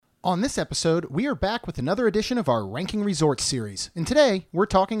On this episode, we are back with another edition of our Ranking Resorts series, and today we're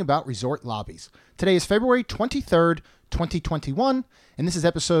talking about resort lobbies. Today is February 23rd, 2021, and this is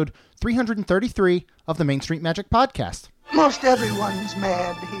episode 333 of the Main Street Magic Podcast. Most everyone's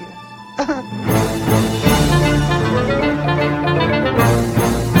mad here.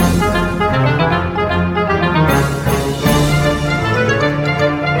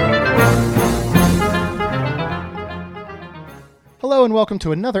 Hello and welcome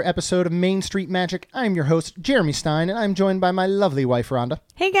to another episode of Main Street Magic. I'm your host, Jeremy Stein, and I'm joined by my lovely wife, Rhonda.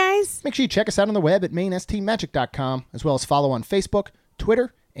 Hey, guys. Make sure you check us out on the web at mainstmagic.com, as well as follow on Facebook,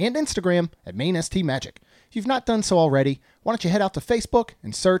 Twitter, and Instagram at mainstmagic. If you've not done so already, why don't you head out to Facebook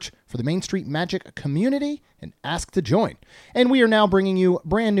and search for the Main Street Magic community and ask to join. And we are now bringing you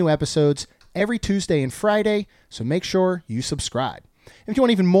brand new episodes every Tuesday and Friday, so make sure you subscribe. If you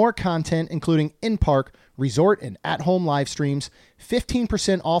want even more content, including in-park, resort, and at-home live streams,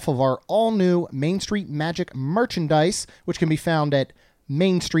 15% off of our all-new Main Street Magic merchandise, which can be found at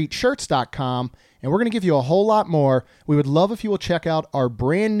mainstreetshirts.com. And we're going to give you a whole lot more. We would love if you will check out our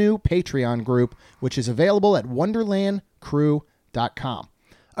brand new Patreon group, which is available at wonderlandcrew.com.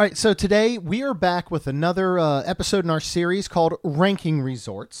 All right, so today we are back with another episode in our series called Ranking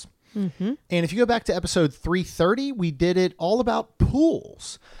Resorts. Mm-hmm. And if you go back to episode 330, we did it all about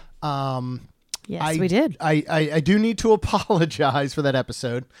pools. Yes, we did. I do need to apologize for that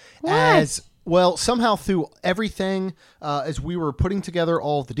episode. What? As well, somehow through everything, as we were putting together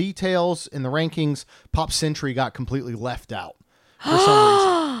all the details in the rankings, Pop Century got completely left out for some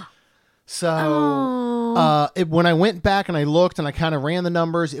reason. So when I went back and I looked and I kind of ran the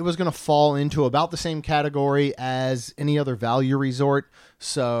numbers, it was going to fall into about the same category as any other value resort.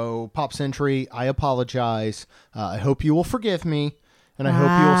 So Pop Century, I apologize. I hope you will forgive me. And I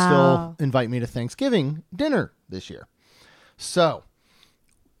hope you will still invite me to Thanksgiving dinner this year. So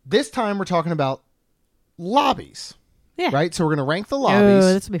this time we're talking about lobbies. Yeah. Right? So we're going to rank the lobbies.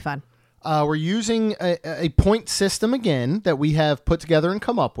 Oh, this will be fun. We're using a point system again that we have put together and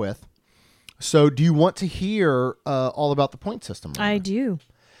come up with. So do you want to hear all about the point system? I do.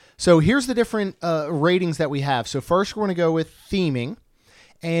 So here's the different ratings that we have. So first we're going to go with theming.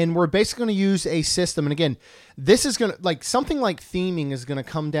 And we're basically going to use a system. And again, this is going to, like, something like theming is going to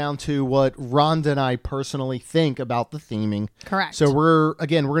come down to what Rhonda and I personally think about the theming. Correct. So we're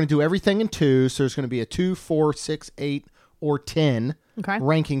going to do everything in two. So there's going to be a 2, 4, 6, 8, or 10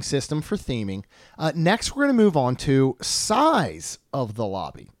 ranking system for theming. Next, we're going to move on to size of the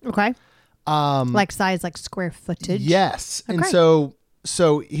lobby. Okay. Like size, like square footage. Yes. Okay. And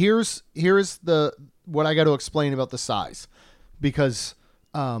so here's the what I got to explain about the size, because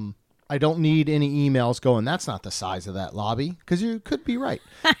I don't need any emails going, that's not the size of that lobby, because you could be right.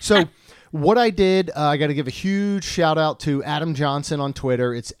 So what I did, I got to give a huge shout out to Adam Johnson on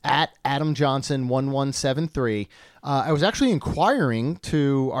Twitter. It's at AdamJohnson1173. I was actually inquiring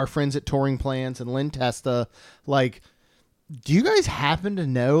to our friends at Touring Plans and Lynn Testa, like, do you guys happen to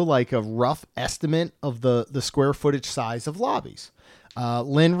know like a rough estimate of the square footage size of lobbies?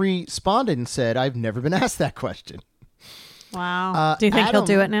 Lynn responded and said, I've never been asked that question. Wow. Do you think Adam, he'll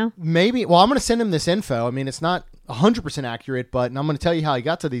do it now? Maybe. Well, I'm going to send him this info. I mean, it's not 100% accurate, but I'm going to tell you how he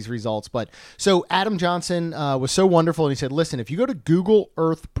got to these results. But so Adam Johnson was so wonderful, and he said, listen, if you go to Google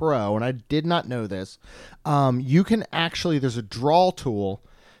Earth Pro, and I did not know this, you can actually, there's a draw tool,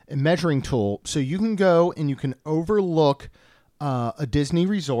 a measuring tool, so you can go and you can overlook a Disney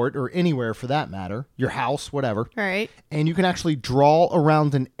resort, or anywhere for that matter, your house, whatever. All right. And you can actually draw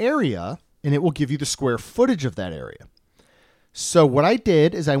around an area, and it will give you the square footage of that area. So what I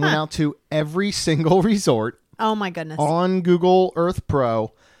did is I went out to every single resort. Oh, my goodness. On Google Earth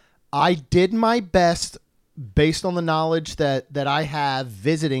Pro. I did my best, based on the knowledge that I have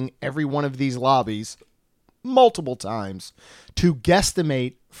visiting every one of these lobbies multiple times, to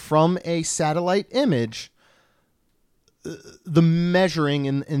guesstimate from a satellite image the measuring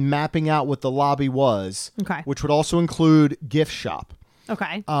and mapping out what the lobby was, which would also include gift shop.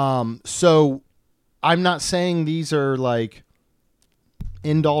 Okay. So I'm not saying these are like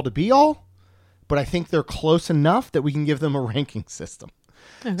end all to be all, but I think they're close enough that we can give them a ranking system.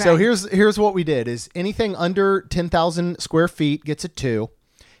 Okay. So here's what we did is anything under 10,000 square feet gets a 2.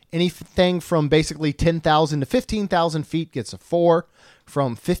 Anything from basically 10,000 to 15,000 feet gets a 4.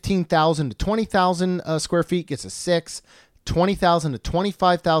 From 15,000 to 20,000 square feet gets a 6. 20,000 to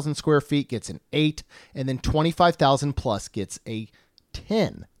 25,000 square feet gets an 8. And then 25,000 plus gets a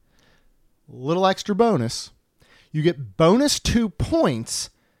 10. Little extra bonus. You get bonus 2 points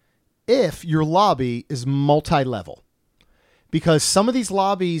if your lobby is multi-level. Because some of these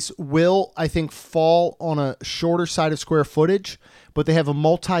lobbies will, I think, fall on a shorter side of square footage, but they have a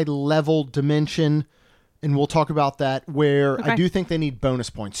multi-level dimension, and we'll talk about that, where I do think they need bonus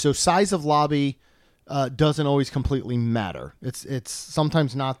points. So size of lobby doesn't always completely matter. It's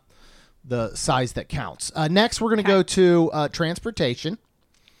sometimes not the size that counts. Next, we're going to go to transportation.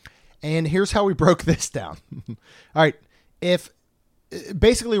 And here's how we broke this down. All right.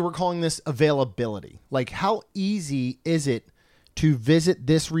 Basically, we're calling this availability. Like, how easy is it to visit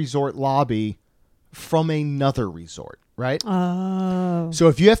this resort lobby from another resort, right? Oh. So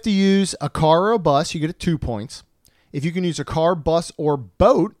if you have to use a car or a bus, you get 2 points. If you can use a car, bus, or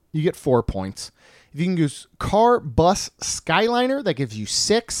boat, you get 4 points. If you can use car, bus, Skyliner, that gives you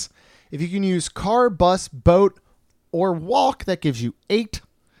 6. If you can use car, bus, boat, or walk, that gives you 8.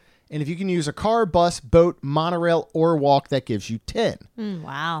 And if you can use a car, bus, boat, monorail, or walk, that gives you 10.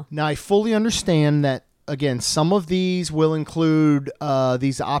 Wow. Now, I fully understand that, again, some of these will include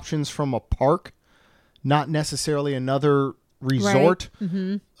these options from a park, not necessarily another resort. Right.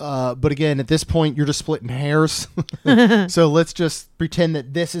 Mm-hmm. But again, at this point, you're just splitting hairs. So let's just pretend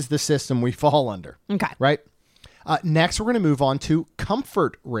that this is the system we fall under. Okay. Right? Next, we're going to move on to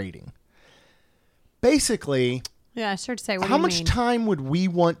comfort rating. Basically... Yeah, I started to say, what how do you much mean? time would we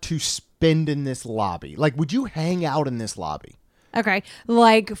want to spend in this lobby? Like, would you hang out in this lobby? Okay.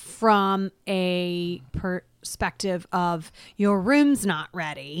 Like from a perspective of your room's not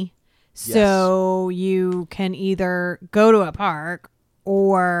ready. So you can either go to a park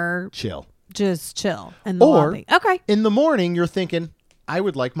or Chill. just chill in the lobby. Okay. In the morning, you're thinking, I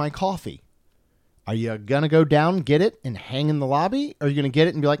would like my coffee. Are you going to go down, get it, and hang in the lobby? Or are you going to get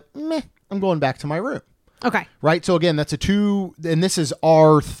it and be like, meh, I'm going back to my room? Okay. Right. So again, that's a 2, and this is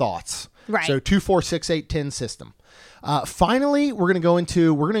our thoughts. Right. So 2, 4, 6, 8, 10 system. Finally, we're going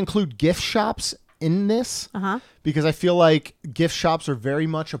to include gift shops in this because I feel like gift shops are very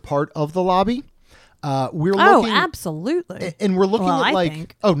much a part of the lobby. We're looking, absolutely. and we're looking at I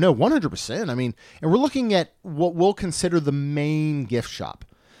think. 100%. I mean, and we're looking at what we'll consider the main gift shop.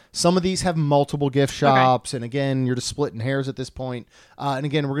 Some of these have multiple gift shops, and again, you're just splitting hairs at this point. And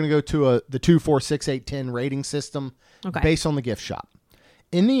again, we're going to go to the 2, 4, 6, 8, 10 rating system based on the gift shop.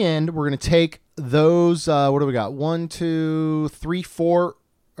 In the end, we're going to take those, what do we got? 1, 2, 3, 4,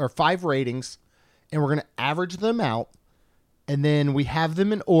 or 5 ratings, and we're going to average them out, and then we have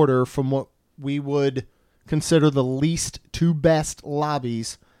them in order from what we would consider the least to best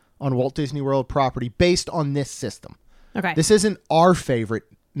lobbies on Walt Disney World property based on this system. Okay. This isn't our favorite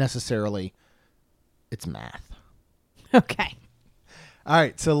necessarily. It's math. Okay. All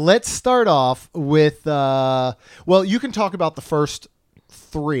right. So let's start off with, well, you can talk about the first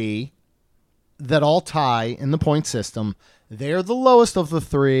 3 that all tie in the point system. They're the lowest of the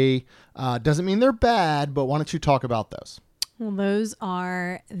 3. Doesn't mean they're bad, but why don't you talk about those? Well, those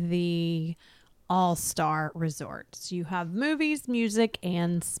are the all-star resorts. You have movies, music,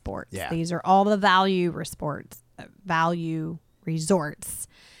 and sports. Yeah. These are all the value resorts.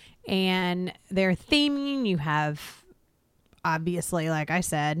 And their theming, you have, obviously, like I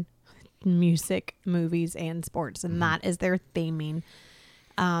said, music, movies, and sports. And that is their theming.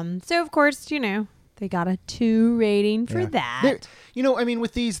 So, of course, they got a 2 rating for that. I mean,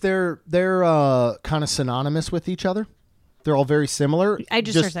 with these, they're kind of synonymous with each other. They're all very similar. I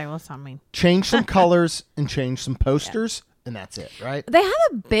just started saying, what's that mean? Change some colors and change some posters, and that's it, right? They have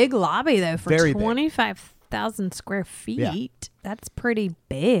a big lobby, though, for Very big. 25,000 square feet. Yeah. That's pretty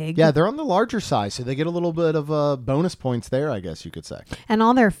big. Yeah, they're on the larger side, so they get a little bit of bonus points there, I guess you could say. And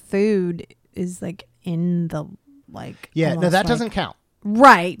all their food is like in the Yeah, no, that doesn't count.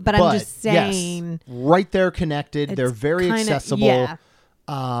 Right, but I'm just saying. Yes, right there connected. They're very accessible. Yeah.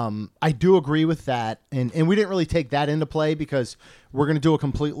 I do agree with that. And we didn't really take that into play because we're going to do a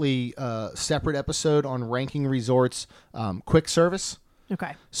completely separate episode on ranking resorts quick service.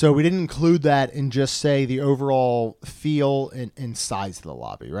 Okay. So we didn't include that and just say the overall feel and size of the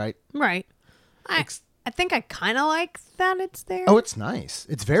lobby, right? Right. I think I kind of like that it's there. Oh, it's nice.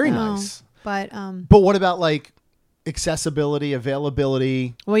 It's very nice. But what about accessibility,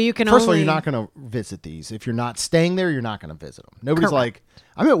 availability? Well, you can First of all, you're not going to visit these. If you're not staying there, you're not going to visit them. Nobody's Correct.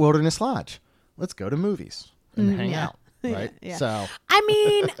 I'm at Wilderness Lodge. Let's go to movies and hang out. Right. Yeah. So, I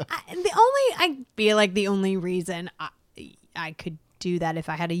mean, I feel like the only reason I could do that if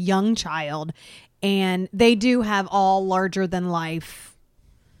I had a young child, and they do have all larger than life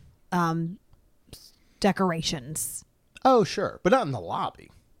decorations. oh, sure. But not in the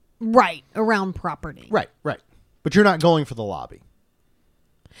lobby. Right. Around property. Right. But you're not going for the lobby.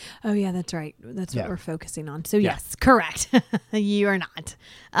 Oh, yeah, that's right. That's Yeah. what we're focusing on. So, yes, correct. You are not.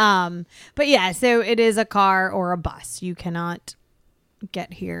 But, yeah, so it is a car or a bus. You cannot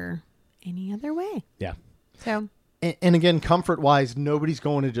get here any other way. Yeah. So, And again, comfort-wise, nobody's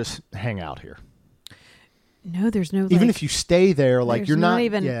going to just hang out here. No, there's no. Even like, if you stay there, like there's you're not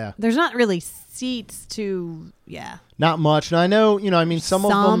even. Yeah, There's not really seats to. Yeah. not much. And I know, I mean, some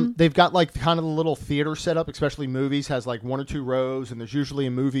of them Some. they've got like kind of the little theater setup, especially movies has like 1 or 2 rows, and there's usually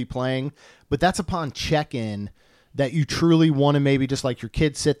a movie playing. But that's upon check-in that you truly want to maybe just like your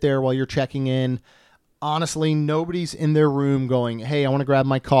kids sit there while you're checking in. Honestly, nobody's in their room going, "Hey, I want to grab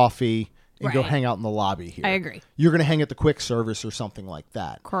my coffee." And go Right. hang out in the lobby here. I agree. You're going to hang at the quick service or something like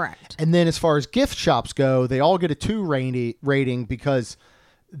that. Correct. And then as far as gift shops go, they all get a 2 rating because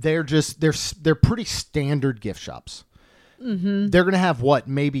they're pretty standard gift shops. Mm-hmm. They're going to have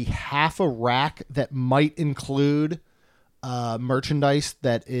maybe half a rack that might include merchandise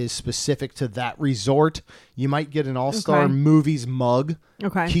that is specific to that resort. You might get an All-Star Okay. Movies mug,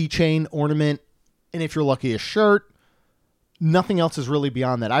 Okay. keychain, ornament, and if you're lucky, a shirt. Nothing else is really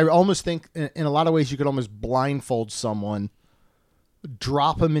beyond that. I almost think in a lot of ways you could almost blindfold someone,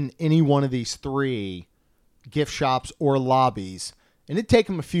 drop them in any one of these 3 gift shops or lobbies, and it'd take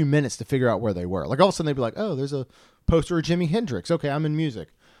them a few minutes to figure out where they were. Like all of a sudden they'd be like, "Oh, there's a poster of Jimi Hendrix. Okay, I'm in music."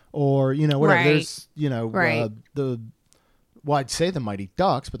 Or, whatever. Right. There's, Right. I'd say the Mighty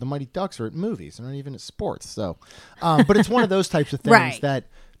Ducks, but the Mighty Ducks are at movies. They're not even at sports. So, but it's one of those types of things Right. that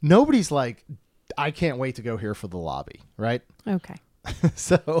nobody's like, "I can't wait to go here for the lobby," right? Okay.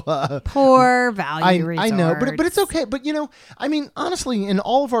 So Poor value I know, but it's resorts. okay. But I mean, honestly, in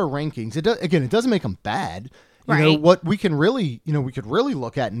all of our rankings, it doesn't make them bad. Right. What we can really, we could really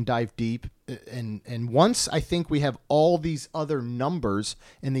look at and dive deep. And once I think we have all these other numbers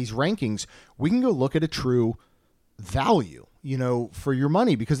in these rankings, we can go look at a true value, for your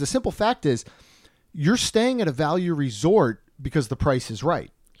money. Because the simple fact is, you're staying at a value resort because the price is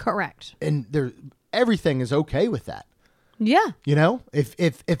right, Correct. and everything is okay with that. Yeah. If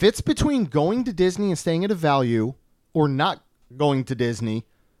it's between going to Disney and staying at a value or not going to Disney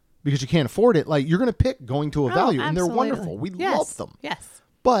because you can't afford it, like you're going to pick going to a value, and they're absolutely. wonderful. We Yes. love them. Yes.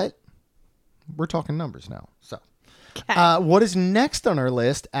 But we're talking numbers now. So Okay. what is next on our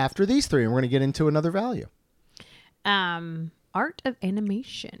list after these 3? And we're going to get into another value. Art of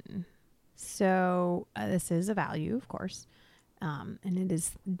animation. So this is a value, of course. And it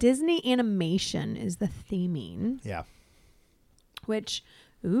is Disney animation is the theming, Yeah. which,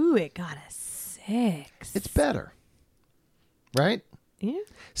 it got a 6. It's better. Right? Yeah.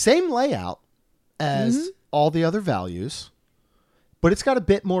 Same layout as all the other values, but it's got a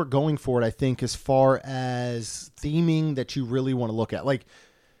bit more going for it, I think, as far as theming that you really want to look at. Like,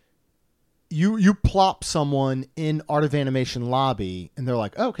 you plop someone in Art of Animation lobby, and they're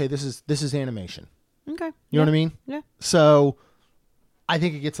like, oh, okay, this is animation. Okay. You know what I mean? Yeah. So I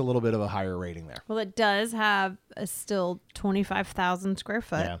think it gets a little bit of a higher rating there. Well, it does have a still 25,000 square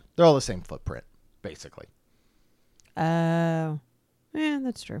foot. Yeah. They're all the same footprint, basically. Oh, yeah,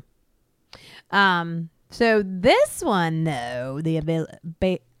 that's true. So this one though, the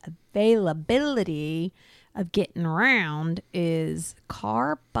availability of getting around is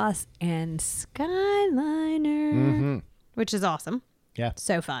car, bus, and Skyliner, which is awesome. Yeah.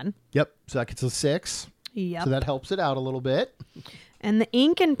 So fun. Yep. So that gets a 6. Yep. So that helps it out a little bit. And the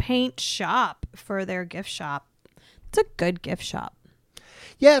ink and paint shop for their gift shop. It's a good gift shop.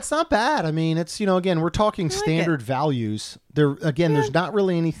 Yeah, it's not bad. I mean, it's, again, we're talking like standard values. There's not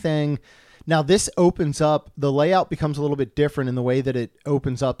really anything. Now, this opens up, the layout becomes a little bit different in the way that it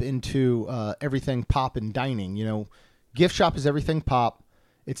opens up into everything pop and dining. Gift shop is everything pop.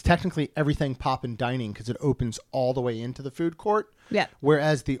 It's technically everything pop and dining because it opens all the way into the food court. Yeah.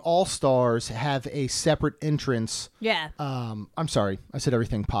 Whereas the All-Stars have a separate entrance. Yeah. I'm sorry. I said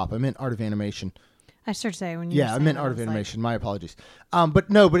everything pop. I meant Art of Animation. I started to say when you Yeah, were I saying meant that, Art of was like, Animation. My apologies. But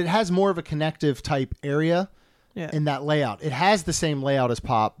it has more of a connective type area in that layout. It has the same layout as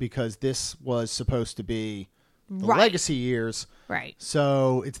Pop because this was supposed to be the Right. legacy years. Right.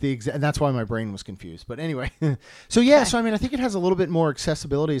 So it's the and that's why my brain was confused. But anyway, so I think it has a little bit more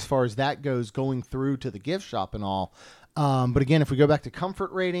accessibility as far as that goes, going through to the gift shop and all. But again, if we go back to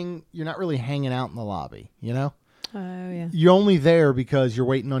comfort rating, you're not really hanging out in the lobby, Oh, yeah. You're only there because you're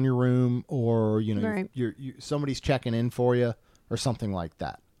waiting on your room, or Right. you're somebody's checking in for you, or something like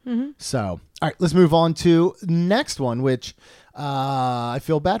that. So, all right, let's move on to next one, which I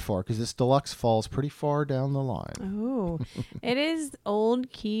feel bad for because this deluxe falls pretty far down the line. Oh, it is Old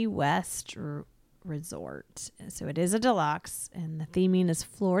Key West Resort. So it is a deluxe, and the theming is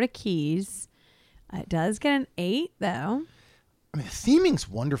Florida Keys. It does get an 8, though. I mean, the theming's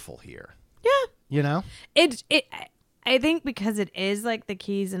wonderful here. Yeah. I think because it is like the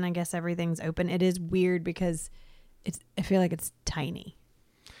Keys, and I guess everything's open. It is weird because I feel like it's tiny.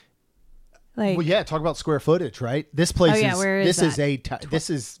 Like, Well, yeah. Talk about square footage, right? This place yeah, is. where is This is that? this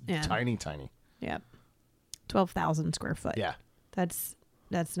is Yeah. tiny, tiny. Yep. 12,000 square foot. Yeah. That's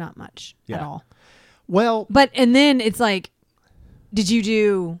not much Yeah. at all. Well, And then it's like, did you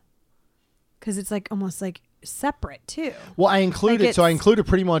do, because it's like almost like separate too. Well, I included Like so I it's- included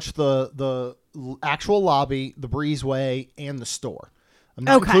pretty much the actual lobby, the breezeway, and the store. I'm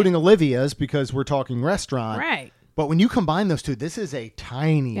not Okay. including Olivia's because we're talking restaurant. Right. But when you combine those two, this is a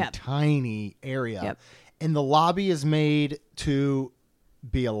tiny, Yep. tiny area. Yep. And the lobby is made to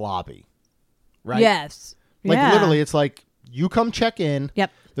be a lobby. Right? Yes. Like Yeah. literally, it's like you come check in.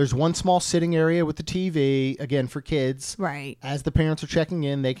 Yep. There's one small sitting area with the TV, again, for kids. Right. As the parents are checking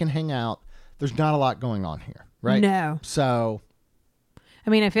in, they can hang out. There's not a lot going on here, right? No. So, I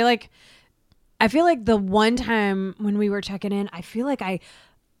mean, I feel like the one time when we were checking in, I feel like I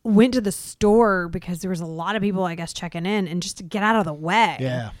went to the store because there was a lot of people, I guess, checking in, and just to get out of the way.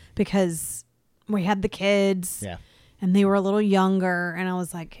 Yeah. Because we had the kids. yeah. And they were a little younger, and I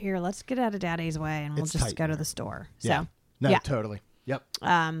was like, "Here, let's get out of Daddy's way, and we'll It's just tight go to here. the store." Yeah. So, No, yeah. totally. Yep.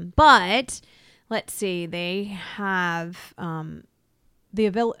 But let's see, they have the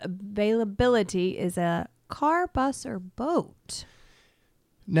availability is a car, bus, or boat.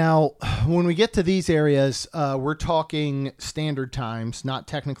 Now, when we get to these areas, we're talking standard times, not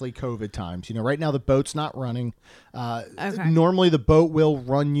technically COVID times. You know, right now the boat's not running. Okay. Normally the boat will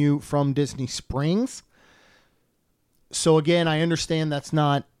run you from Disney Springs. So again, I understand that's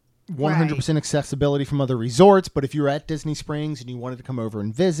not 100% accessibility from other resorts, but if you're at Disney Springs and you wanted to come over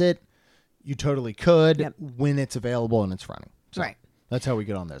and visit, you totally could Yep. when it's available and it's running. So Right. That's how we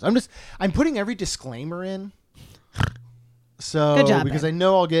get on those. I'm putting every disclaimer in. So Good job, because babe. I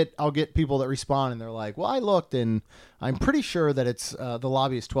know I'll get people that respond and they're like, "Well, I looked and I'm pretty sure that it's the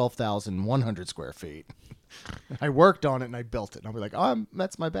lobby is 12,100 square feet. I worked on it and I built it." And I'll be like, "Oh,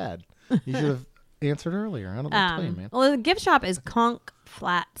 that's my bad. You should have answered earlier. I don't know what to tell you, man." Well, the gift shop is Conch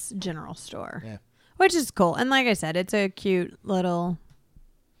Flats General Store. Yeah. Which is cool. And like I said, it's a cute little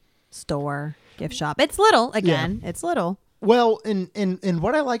store, gift shop. It's little, again. It's little. Well, and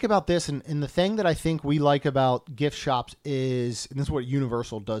what I like about this, and the thing that I think we like about gift shops is, and this is what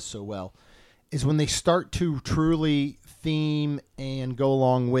Universal does so well, is when they start to truly theme and go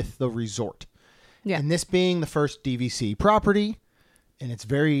along with the resort. Yeah. And this being the first DVC property, and it's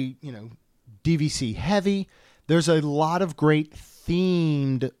very, DVC heavy, there's a lot of great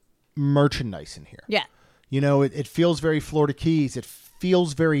themed merchandise in here. Yeah. It feels very Florida Keys. It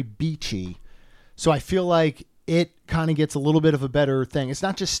feels very beachy. So I feel like it kind of gets a little bit of a better thing. It's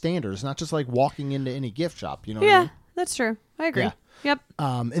not just standard. It's not just like walking into any gift shop. You know what I Yeah, mean? that's true. I agree. Yeah. Yep.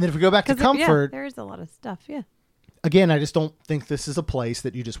 And then if we go back to 'Cause comfort, there is a lot of stuff. Yeah. again, I just don't think this is a place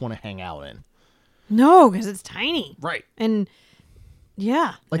that you just want to hang out in. No, because it's tiny. Right. And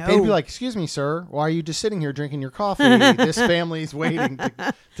yeah. Like no. they'd be like, "Excuse me, sir, why are you just sitting here drinking your coffee? This family's waiting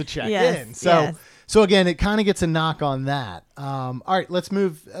to check Yes, in." So, yes. so again, it kind of gets a knock on that. All right, let's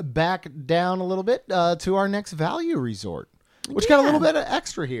move back down a little bit to our next value resort, which got a little bit of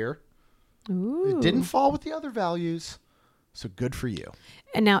extra here. Ooh. It didn't fall with the other values, so good for you.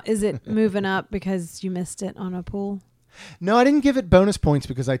 And now, is it moving up because you missed it on a pool? No, I didn't give it bonus points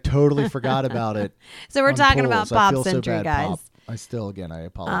because I totally forgot about it. So we're on talking about pools. I Pop feel so Century, bad, guys. Pop. I still, again, I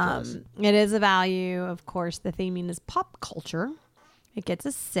apologize. It is a value. Of course, the theming is pop culture. It gets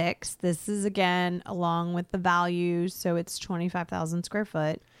a 6. This is, again, along with the values. So it's 25,000 square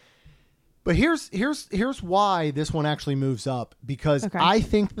foot. But here's why this one actually moves up, because Okay. I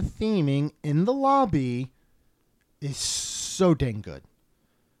think the theming in the lobby is so dang good.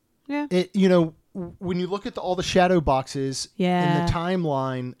 Yeah. When you look at all the shadow boxes in Yeah. the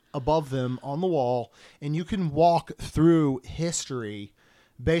timeline above them on the wall, and you can walk through history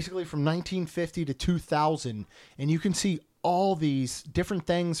basically from 1950 to 2000, and you can see all these different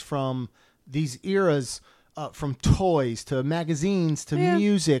things from these eras, from toys to magazines to Yeah.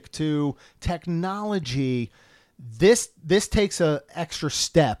 music to technology. This takes a extra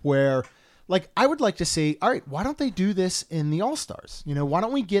step where, like, I would like to see, all right, why don't they do this in the All-Stars? Why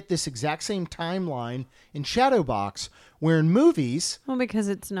don't we get this exact same timeline in Shadowbox, where in movies, Well, because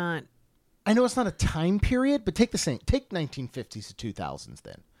it's not. I know it's not a time period, but take 1950s to 2000s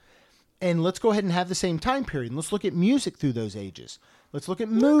then. And let's go ahead and have the same time period. And let's look at music through those ages. Let's look at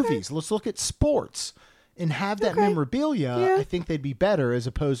movies. Let's look at sports and have that memorabilia. Yeah. I think they'd be better as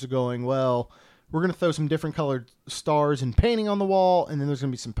opposed to going, well, we're going to throw some different colored stars and painting on the wall, and then there's going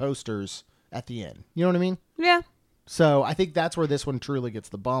to be some posters at the end. You know what I mean? Yeah. So I think that's where this one truly gets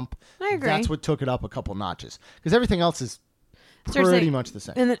the bump. I agree. That's what took it up a couple notches, because everything else is Seriously. pretty much the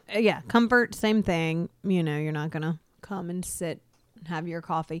same. And yeah, comfort, same thing. You're not going to come and sit and have your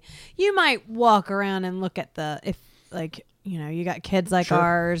coffee. You might walk around and look at if like, you know, you got kids like Sure.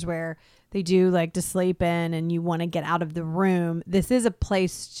 ours where they do like to sleep in and you want to get out of the room. This is a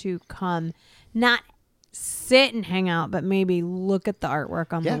place to come, not sit and hang out, but maybe look at the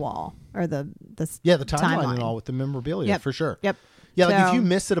artwork on Yeah. the wall or the timeline and all with the memorabilia Yep. for sure. Yep. Yeah, like if So- you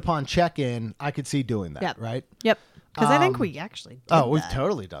missed it upon check-in, I could see doing that, Yep. right? Yep. Because I think we actually did We've that.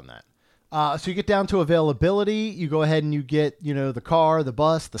 totally done that. So you get down to availability. You go ahead and you get, you know, the car, the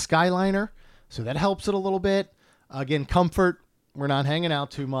bus, the Skyliner. So that helps it a little bit. Again, comfort. We're not hanging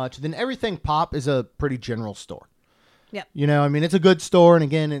out too much. Then Everything Pop is a pretty general store. Yep. You know, I mean, it's a good store. And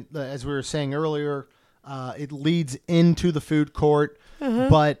again, as we were saying earlier, it leads into the food court.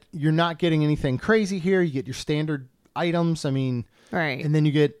 But you're not getting anything crazy here. You get your standard items. I mean, Right. and then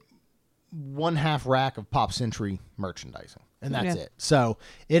you get 1/2 rack of Pop Century merchandising. And that's Yeah. it. So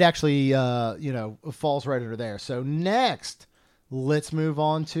it actually, you know, falls right under there. So next, let's move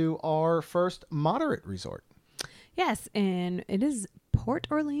on to our first moderate resort. Yes, and it is Port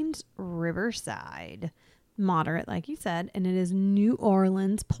Orleans Riverside. Moderate, like you said, and it is New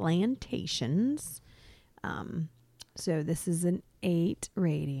Orleans Plantations. So this is an 8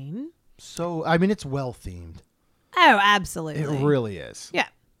 rating. So, I mean, it's well themed. Oh, absolutely. It really is. Yeah.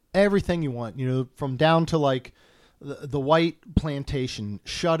 Everything you want, you know, from down to like the white plantation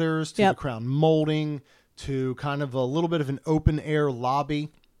shutters to Yep. the crown molding to kind of a little bit of an open air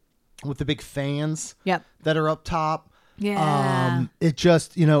lobby with the big fans Yep. that are up top. Yeah. It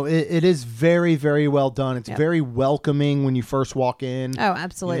just, you know, it is very, very well done. It's Yep. very welcoming when you first walk in. Oh,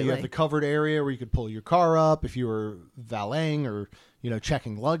 absolutely. You have the covered area where you could pull your car up if you were valeting or, you know,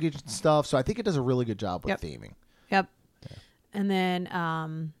 checking luggage and stuff. So I think it does a really good job with Yep. theming. Yep. And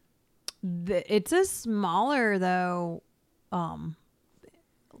then it's a smaller though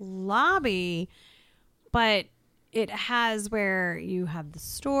lobby, but it has where you have the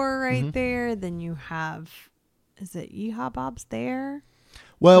store right Mm-hmm. there. Then you have, is it Yeehaw Bob's there?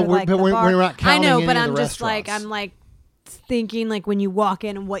 Well, Or, like, the bar. we're not counting I know, any but of I'm the just like, restaurants. I'm like thinking like when you walk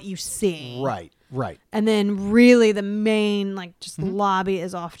in and what you see. Right. And then really the main like just lobby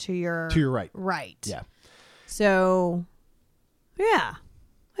is off to your right. Right. Yeah. So yeah.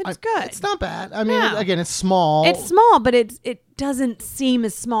 It's good. It's not bad. I mean, No. again, it's small. It's small, but it doesn't seem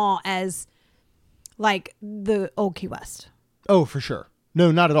as small as like the Old Key West. Oh, for sure.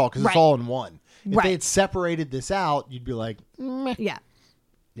 No, not at all, because Right. it's all in one. If Right. they had separated this out, you'd be like, meh. Yeah.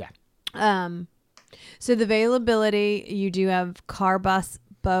 Yeah. So the availability, you do have car, bus,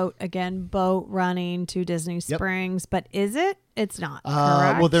 boat. Again, boat running to Disney Yep. Springs, but is it? It's not.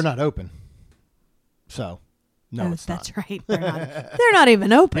 Well, correct? they're not open. So, no, Oh, it's that's not. right. They're not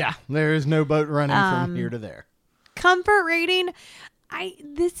even open. Yeah, there is no boat running from here to there. Comfort rating.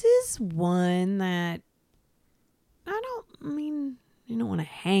 This is one that you don't want to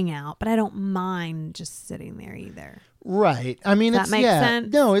hang out, but I don't mind just sitting there either. Right. I mean, Does it's that make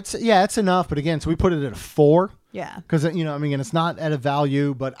sense? No, it's enough. But again, so we put it at a 4. Yeah. Because, you know, I mean, it's not at a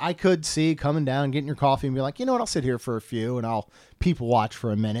value, but I could see coming down, getting your coffee and be like, you know what, I'll sit here for a few and I'll people watch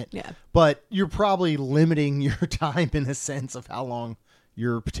for a minute. Yeah. But you're probably limiting your time in the sense of how long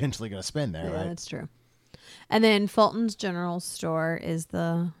you're potentially going to spend there, Yeah, right? that's true. And then Fulton's General Store is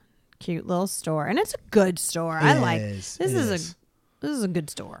the cute little store, and it's a good store. I like is. this. It Is is. this is a good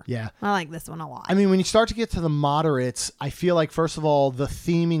store. Yeah. I like this one a lot. I mean, when you start to get to the moderates, I feel like, first of all, the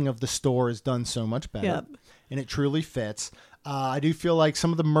theming of the store is done so much better. Yep. And it truly fits. I do feel like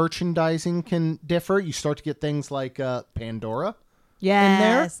some of the merchandising can differ. You start to get things like Pandora.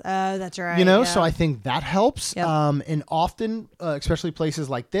 yes. Oh, that's right. You know, yeah. so I think that helps. Yep. And often, especially places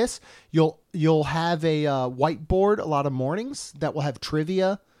like this, you'll have a whiteboard a lot of mornings that will have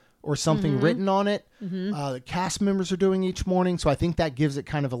trivia or something Mm-hmm. written on it. The cast members are doing each morning, so I think that gives it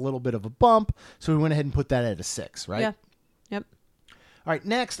kind of a little bit of a bump. So we went ahead and put that at a 6, right? Yeah. Yep. All right,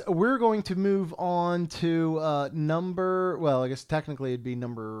 next we're going to move on to number. Well, I guess technically it'd be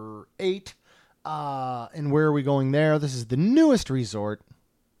number 8. And where are we going there? This is the newest resort.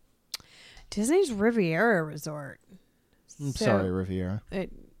 Disney's Riviera Resort. I'm So sorry, Riviera.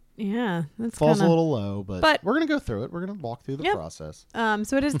 Yeah, that's Falls kinda, a little low, but we're gonna go through it. We're gonna walk through the Yep. process.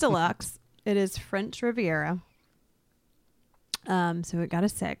 So it is deluxe. It is French Riviera. So it got a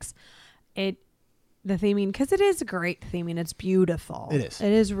 6. The theming, because it is a great theming. It's beautiful. It is.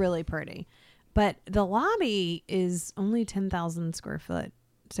 It is really pretty. But the lobby is only 10,000 square foot.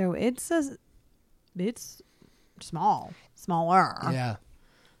 So it's smaller. Yeah,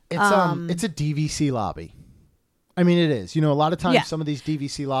 it's a DVC lobby. I mean, it is. You know, a lot of times Yeah. some of these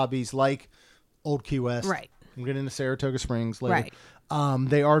DVC lobbies, like Old Key West, Right. I'm getting into Saratoga Springs later. Right.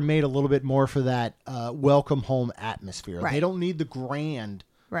 They are made a little bit more for that welcome home atmosphere. Right. They don't need the grandness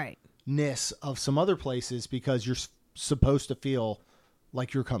Right. of some other places because you're supposed to feel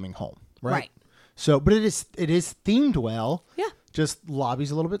like you're coming home, right? Right. So, but it is themed well. Yeah. Just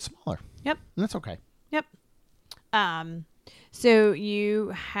lobby's a little bit smaller. Yep. And that's okay. Yep. So you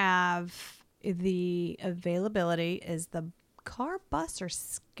have the availability is the car, bus, or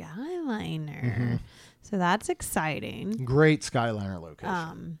Skyliner. Mm-hmm. So that's exciting. Great Skyliner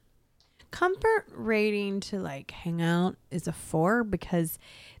location. Comfort rating to like hang out is a 4 because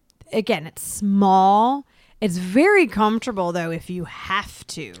again, it's small. It's very comfortable though if you have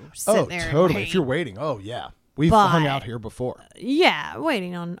to sit there. Totally. And wait. If you're waiting, yeah. We've But- hung out here before. Yeah,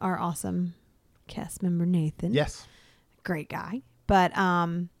 waiting on our awesome cast member Nathan. Yes. Great guy. But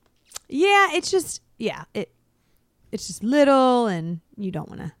yeah, it's just it's just little and you don't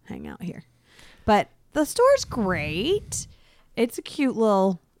want to hang out here. But the store's great. It's a cute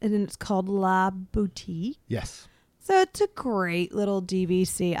little, and it's called La Boutique. Yes. So it's a great little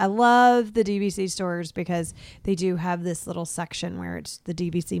DVC. I love the DVC stores because they do have this little section where it's the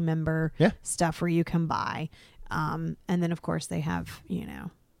DVC member stuff where you can buy. And then, of course, they have,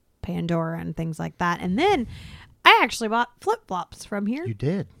 Pandora and things like that. And then I actually bought flip-flops from here. You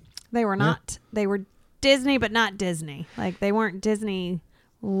did. They were not. They were Disney, but not Disney. Like, they weren't Disney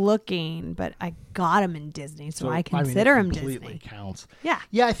looking, but I got them in Disney, so I consider them Disney. Completely counts. Yeah.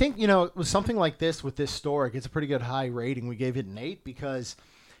 Yeah, I think, with something like this, with this store, it gets a pretty good high rating. We gave it an 8 because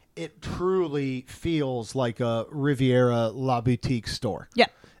it truly feels like a Riviera La Boutique store. Yeah.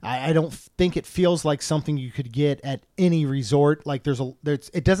 I don't think it feels like something you could get at any resort. Like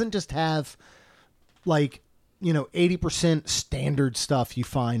it doesn't just have like, 80% standard stuff you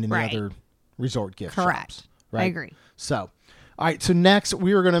find in the other resort gift shops. Right. I agree. So, all right. So next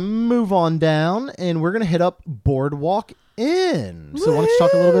we are going to move on down and we're going to hit up Boardwalk Inn. So why don't you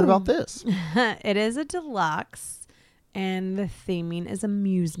talk a little bit about this? It is a deluxe and the theming is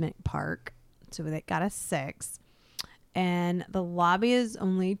amusement park. So they got a 6. And the lobby is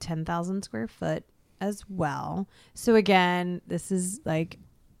only 10,000 square foot as well. So again, this is like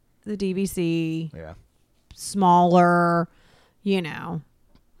the DVC. Yeah. Smaller,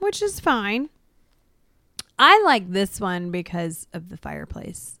 which is fine. I like this one because of the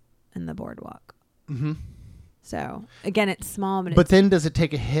fireplace and the boardwalk. Mm-hmm. So again, it's small, but then does it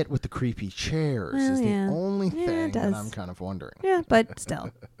take a hit with the creepy chairs? Well, is the yeah. only Yeah, thing it that does. I'm kind of wondering. Yeah, but still,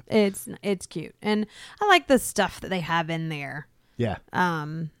 it's cute, and I like the stuff that they have in there. Yeah.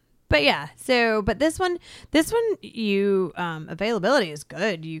 But yeah, but this one, you availability is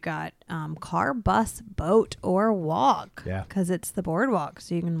good. You got car, bus, boat, or walk. Yeah. Because it's the boardwalk,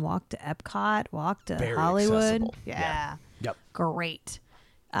 so you can walk to Epcot, walk to Very Hollywood. accessible. Yeah. Yep. Great.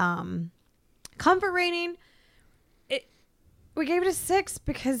 Comfort rating. We gave it a 6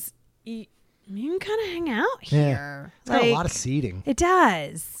 because you can kind of hang out here. It's got a lot of seating. It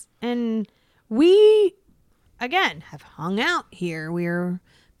does. And we, again, have hung out here. We're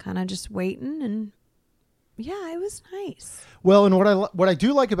kind of just waiting, and yeah, it was nice. Well, and what I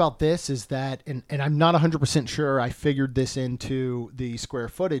do like about this is that, and I'm not 100% sure I figured this into the square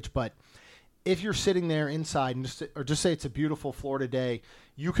footage, but if you're sitting there inside and just say it's a beautiful Florida day,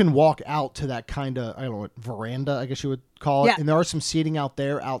 you can walk out to that kind of, I don't know, what veranda, I guess you would call it. Yeah. And there are some seating out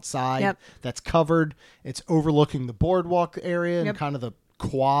there outside Yep. that's covered. It's overlooking the boardwalk area and Yep. kind of the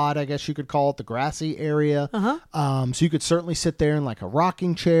quad, I guess you could call it, the grassy area. Uh-huh. So you could certainly sit there in like a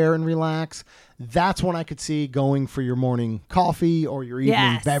rocking chair and relax. That's when I could see going for your morning coffee or your evening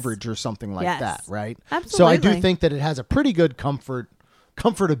Yes. beverage or something like Yes. that, right? Absolutely. So I do think that it has a pretty good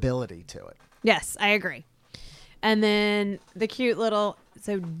comfortability to it. Yes, I agree. And then the cute little,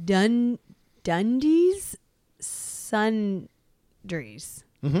 so Dundee's Sundries.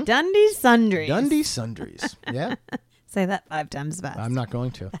 Mm-hmm. Dundee's Sundries. Dundee Sundries. Yeah. Say that 5 times fast. I'm not going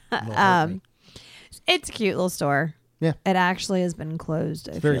to. It'll hurt me. It's a cute little store. Yeah. It actually has been closed.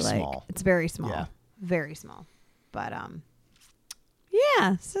 I very feel like. small. It's very small. Yeah. Very small. But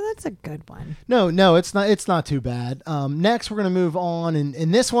yeah, so that's a good one. No, it's not too bad. Next, we're going to move on.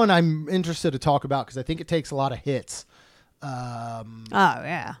 And this one I'm interested to talk about because I think it takes a lot of hits. Oh,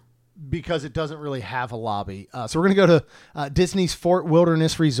 yeah. Because it doesn't really have a lobby. So we're going to go to Disney's Fort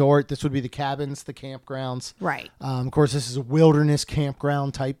Wilderness Resort. This would be the cabins, the campgrounds. Right. Of course, this is a wilderness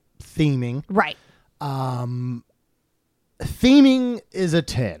campground type theming. Right. Theming is a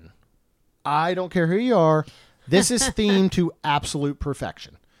 10. I don't care who you are. This is themed to absolute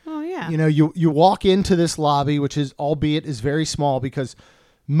perfection. Oh, yeah. You walk into this lobby, which is, albeit is very small because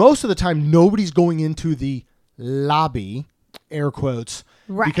most of the time nobody's going into the lobby, air quotes,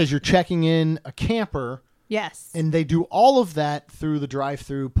 Right. because you're checking in a camper Yes. And they do all of that through the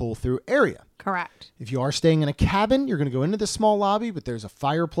drive-through, pull-through area. Correct. If you are staying in a cabin, you're going to go into the small lobby, but there's a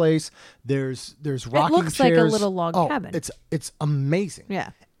fireplace. There's rocking looks chairs. like a little log cabin. It's amazing.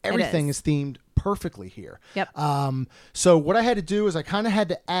 Yeah. Everything is themed perfectly here. Yep. So what I had to do is I kind of had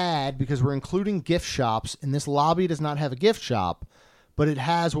to add, because we're including gift shops, and this lobby does not have a gift shop, but it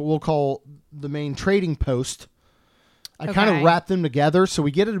has what we'll call the main trading post. I kind of wrap them together, so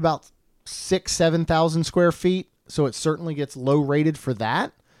we get it about 7,000 square feet. So it certainly gets low rated for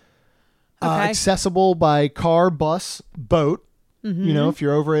that. Accessible by car, bus, boat. Mm-hmm. You know, if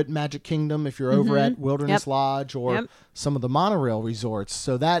you're over at Magic Kingdom, if you're over at Wilderness Lodge or some of the monorail resorts.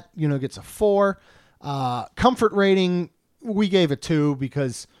 So that, gets a 4. Comfort rating, we gave a 2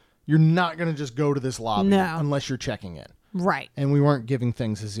 because you're not going to just go to this lobby unless you're checking in. Right. And we weren't giving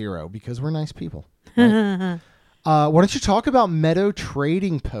things a 0 because we're nice people. Right? Why don't you talk about Meadow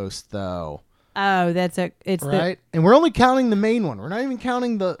Trading Post, though? Oh, it's right. And we're only counting the main one. We're not even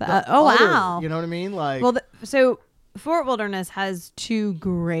counting the other, wow. You know what I mean? Like, well, so Fort Wilderness has 2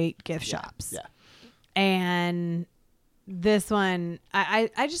 great gift shops. Yeah. And this one, I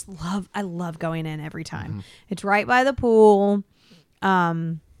just love going in every time. Mm-hmm. It's right by the pool.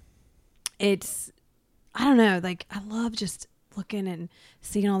 It's, I don't know, like I love just looking and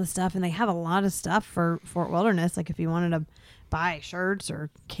seeing all the stuff, and they have a lot of stuff for Fort Wilderness. Like if you wanted to buy shirts or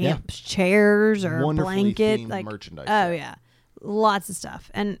camp chairs or blanket, like merchandise. Oh yeah, lots of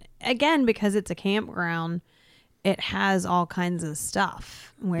stuff. And again, because it's a campground, it has all kinds of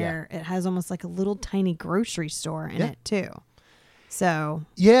stuff where it has almost like a little tiny grocery store in it too. So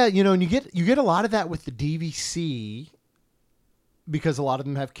and you get a lot of that with the DVC because a lot of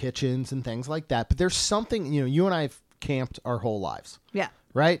them have kitchens and things like that. But there's something, you and I have camped our whole lives. Yeah.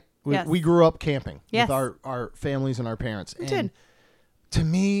 Right? We grew up camping with our families and our parents. We did. To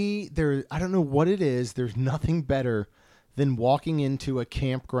me, I don't know what it is. There's nothing better than walking into a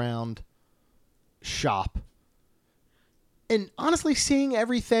campground shop and honestly seeing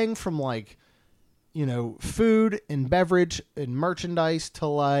everything from like, food and beverage and merchandise to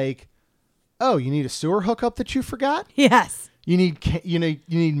like, oh, you need a sewer hookup that you forgot? Yes. You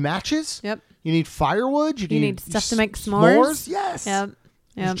need matches? Yep. You need firewood? You need stuff to make s'mores? Yes. Yep.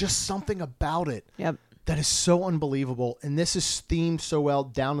 There's just something about it. Yep. That is so unbelievable. And this is themed so well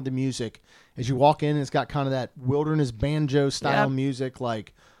down to the music. As you walk in, it's got kind of that wilderness banjo style music.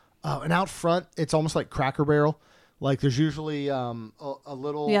 Like, and out front, it's almost like Cracker Barrel. Like there's usually a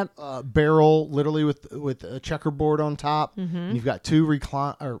little barrel, literally with a checkerboard on top. Mm-hmm. And you've got 2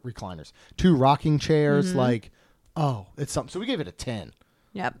 recliners, 2 rocking chairs. Mm-hmm. Like, oh, it's something. So we gave it a 10.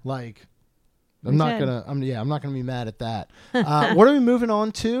 Yep. Like, I'm not gonna be mad at that. What are we moving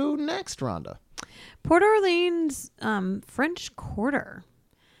on to next, Rhonda? Port Orleans French Quarter.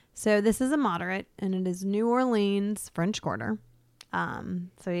 So this is a moderate, and it is New Orleans French Quarter. So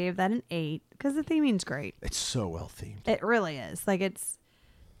we gave that an 8 because the theming's great. It's so well themed. It really is. Like it's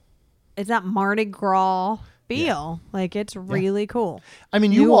that Mardi Gras feel. Yeah. Like it's really cool. I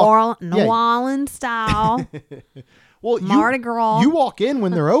mean, New Orleans style. Well, Mardi Gras. You walk in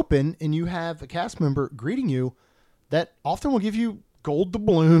when they're open, and you have a cast member greeting you that often will give you gold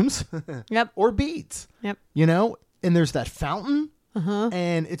doubloons, or beads. Yep. And there's that fountain,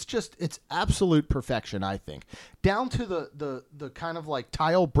 and it's absolute perfection. I think down to the kind of like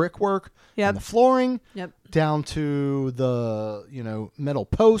tile brickwork, and the flooring, down to the metal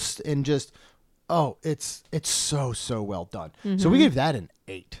posts, and just it's so well done. Mm-hmm. So we gave that an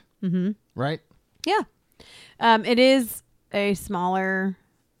 8, right? Yeah. It is a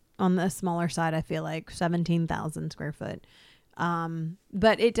on the smaller side, I feel like 17,000 square foot.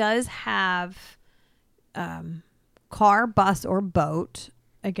 But it does have, car, bus, or boat.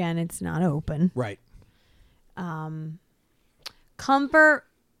 Again, it's not open. Right. Comfort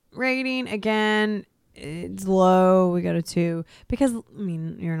rating, again, it's low. We go to 2 because,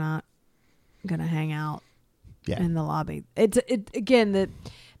 you're not going to hang out in the lobby. Again, the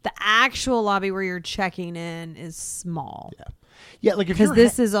actual lobby where you're checking in is small. Yeah, like if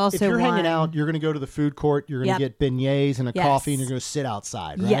you're hanging out, you're going to go to the food court, you're going to get beignets and a coffee, and you're going to sit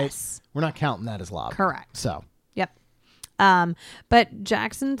outside, right? Yes. We're not counting that as lobby. Correct. So. Yep. But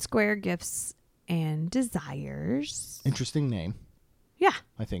Jackson Square Gifts and Desires. Interesting name. Yeah.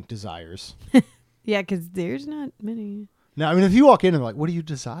 I think Desires. Yeah, because there's not many. Now, if you walk in and like, what do you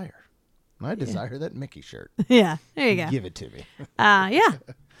desire? I desire that Mickey shirt. Yeah, there you go. Give it to me. Yeah.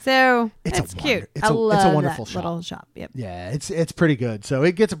 So it's cute. It's a wonderful that little shop. Yep. Yeah, it's pretty good. So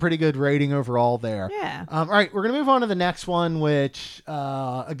it gets a pretty good rating overall there. Yeah. All right, we're gonna move on to the next one, which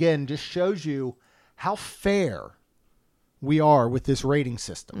again just shows you how fair we are with this rating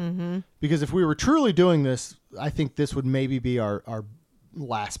system. Mm-hmm. Because if we were truly doing this, I think this would maybe be our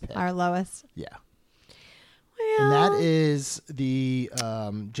last pick. Our lowest. Yeah. Well, And that is the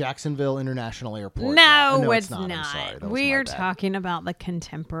Jacksonville International Airport. no, it's not. I'm sorry. That was We my are bad. talking about the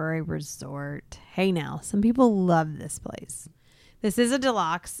Contemporary Resort. Hey, now, some people love this place. This is a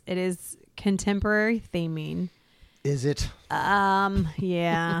deluxe. It is contemporary theming. Is it?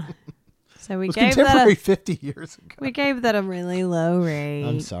 Yeah. So we It was gave contemporary that 50 years ago. we gave that a really low rate.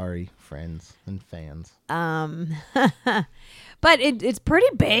 I'm sorry, friends and fans. But it's pretty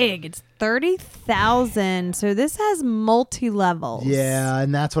big. It's 30,000. So this has multi-levels. Yeah,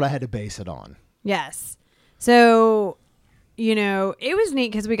 and that's what I had to base it on. Yes. So, it was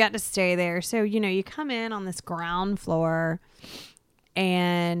neat because we got to stay there. So, you come in on this ground floor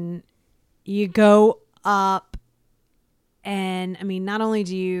and you go up. And, I mean, not only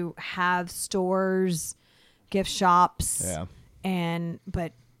do you have stores, gift shops,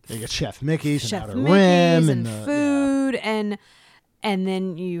 but You got Chef Mickey's Chef and Outer Mickey's Rim and the- food and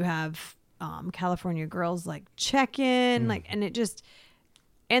then you have California Girls like check-in and it just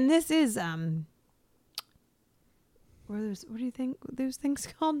and this is what do you think those things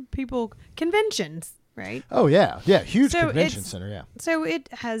called conventions, right? Oh yeah, huge So convention it's- center. Yeah. So it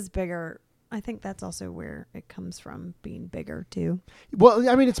has bigger. I think that's also where it comes from, being bigger too. Well,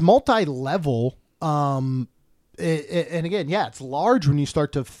 I mean, it's multi-level. And again, it's large when you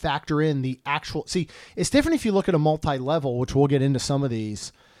start to factor in the actual. See, it's different if you look at a multi-level, which we'll get into some of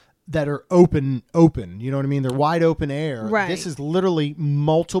these that are open. You know what I mean? They're wide open air. Right. This is literally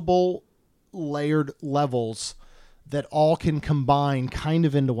multiple layered levels that all can combine kind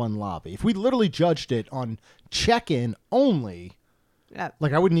of into one lobby. If we literally judged it on check-in only,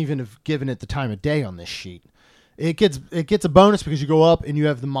 like I wouldn't even have given it the time of day on this sheet. It gets a bonus because you go up and you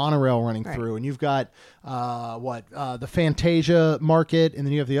have the monorail running through, and you've got the Fantasia Market, and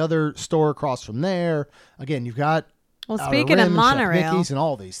then you have the other store across from there. Again, you've got Well, Outer speaking Rim of and Chef monorail, Mickey's and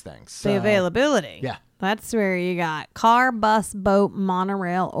all these things. the availability. Yeah. That's where you got car, bus, boat,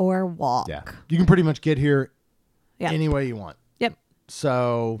 monorail, or walk. Yeah, you can pretty much get here Yep. any way you want. Yep.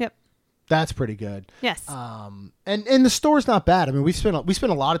 So Yep. that's pretty good. Yes. And the store's not bad. I mean, we spent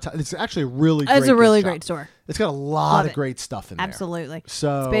a lot of time. It's actually a really It's great a really gift shop. great store. It's got a lot Love of it. great stuff in there. Absolutely.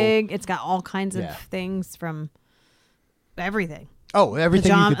 So It's big. It's got all kinds of Yeah. things from everything. Oh,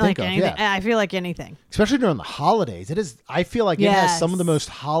 everything you could think of. anything. Yeah. I feel like anything. Especially during the holidays. It is. I feel like it has some of the most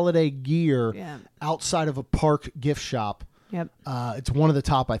holiday gear Yeah. outside of a park gift shop. Yep. It's one of the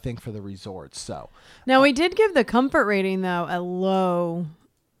top, I think, for the resorts. So Now, we did give the comfort rating, though, a low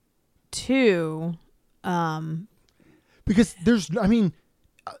 2. because there's, I mean,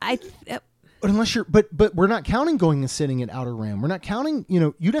 unless you're, but we're not counting going and sitting at Outer Rim. We're not counting.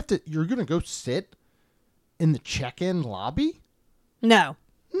 You're going to go sit in the check-in lobby. No.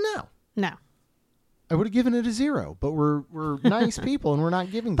 No. I would have given it a 0, but we're nice people and we're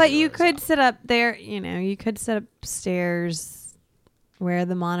not giving. But you zeros could out. sit up there, you could sit upstairs where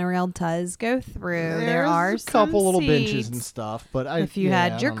the monorail does go through. There There's are a couple some little seats benches and stuff, but if you I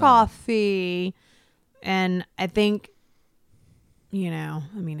had your don't know. coffee. And I think, I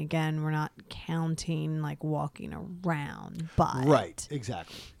mean, again, we're not counting like walking around, but. Right,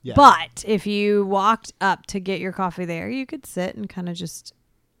 exactly. Yeah. But if you walked up to get your coffee there, you could sit and kind of just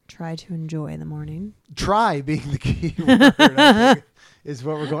try to enjoy the morning. Try being the key word, I think, is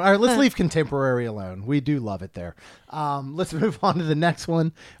what we're going. All right, let's leave contemporary alone. We do love it there. Let's move on to the next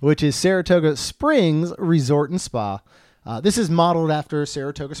one, which is Saratoga Springs Resort and Spa. This is modeled after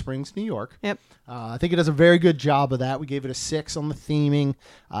Saratoga Springs, New York. Yep. I think it does a very good job of that. We gave it a 6 on the theming.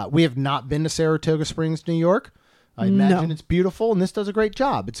 We have not been to Saratoga Springs, New York. I imagine it's beautiful, and this does a great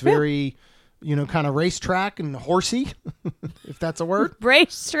job. It's very, kind of racetrack and horsey, if that's a word.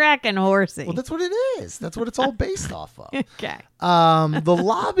 Racetrack and horsey. Well, that's what it is. That's what it's all based off of. Okay. The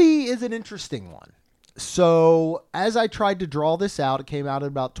lobby is an interesting one. So as I tried to draw this out, it came out at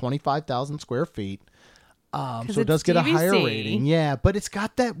about 25,000 square feet. So it does it's get a higher DVC. rating. Yeah, but it's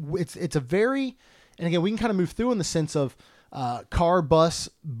got that, it's a very, and again, we can kind of move through in the sense of car, bus,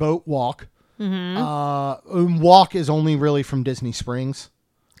 boat, walk. Walk is only really from Disney Springs.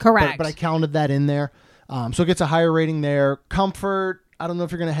 Correct. But I counted that in there. So it gets a higher rating there. Comfort, I don't know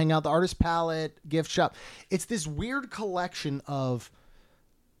if you're going to hang out. The Artist Palette, gift shop. It's this weird collection of,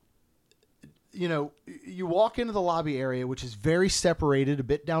 you walk into the lobby area, which is very separated a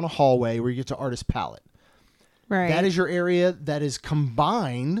bit down a hallway where you get to Artist Palette. Right. That is your area that is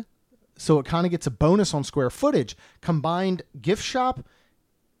combined. So it kind of gets a bonus on square footage. Combined gift shop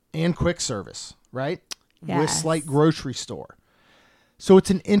and quick service, right? With Yes. slight grocery store. So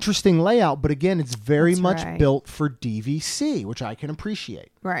it's an interesting layout, but again, it's very That's much right. built for DVC, which I can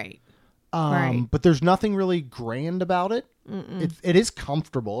appreciate. Right. Right. But there's nothing really grand about it. It is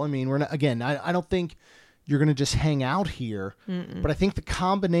comfortable. I mean, we're not, again, I don't think you're going to just hang out here, but I think the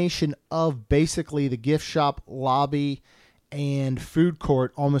combination of basically the gift shop, lobby, and food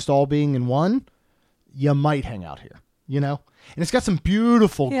court almost all being in one, you might hang out here, you know? And it's got some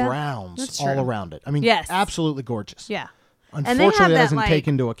beautiful Yeah, grounds that's all true. around it. I mean, Yes. absolutely gorgeous. Yeah. And they Unfortunately, have that that, doesn't like- take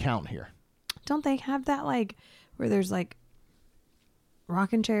into account here. Don't they have that like where there's like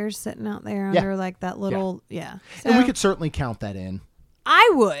rocking chairs sitting out there Yeah. under like that little and So we could certainly count that in.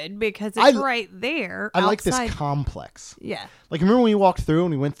 I would because I- it's right there. I like this outside. complex. Yeah. Like, remember when we walked through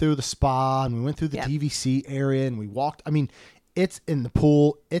and we went through the spa and we went through the Yep. DVC area and we walked? I mean, it's in the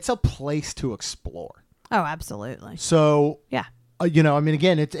pool. It's a place to explore. Oh, absolutely. So, Yeah. you know, I mean,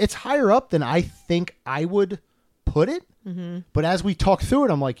 again, it's higher up than I think I would put it. Mm-hmm. But as we talk through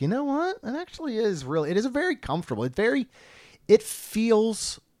it, I'm like, you know what? It actually is really, it is a very comfortable. It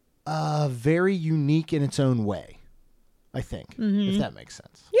feels very unique in its own way, I think, if that makes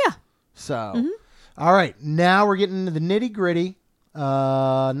sense. Yeah. So, all right, now we're getting into the nitty gritty.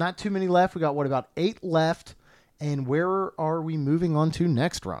 Not too many left. We got about 8 left. And where are we moving on to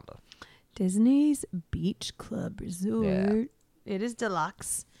next, Rhonda? Disney's Beach Club Resort. Yeah. It is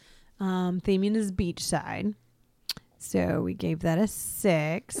deluxe. Theming is beachside. So we gave that a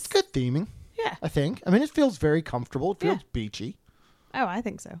 6. It's good theming, Yeah. I think. I mean, it feels very comfortable. It feels beachy. Oh, I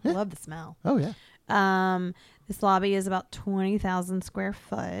think so. Love the smell. Oh, yeah. This lobby is about 20,000 square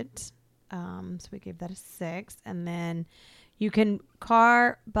foot. So we gave that a 6. And then you can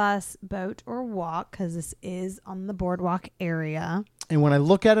car, bus, boat, or walk because this is on the boardwalk area. And when I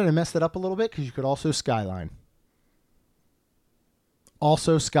look at it, I messed it up a little bit because you could also Skyline.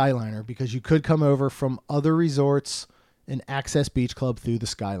 Also Skyliner, because you could come over from other resorts and access Beach Club through the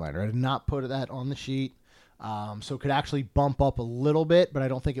Skyliner. I did not put that on the sheet. So it could actually bump up a little bit, but I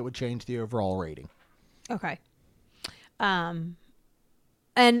don't think it would change the overall rating. Okay. And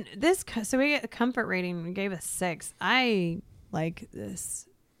this, so we get a comfort rating. We gave a 6. I like this,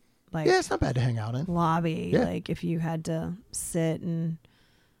 like Yeah, it's not bad to hang out in. lobby. Yeah. Like if you had to sit and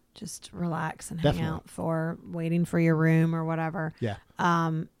just relax and Definitely. hang out for waiting for your room or whatever. Yeah.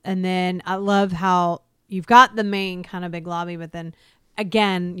 And then I love how you've got the main kind of big lobby, but then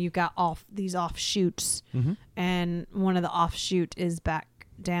again, you've got these offshoots, and one of the offshoot is back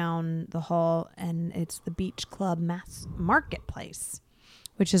down the hall, and it's the Beach Club Mass Marketplace,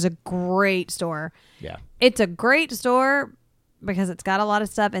 which is a great store. Yeah. It's a great store because it's got a lot of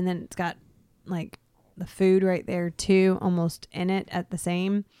stuff, and then it's got like the food right there too, almost in it at the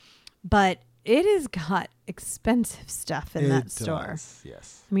same. But it has got expensive stuff in that store. Does,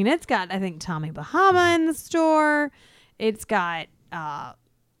 yes. I mean, it's got, I think, Tommy Bahama in the store. It's got,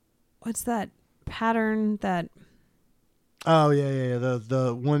 what's that pattern that? Oh, yeah.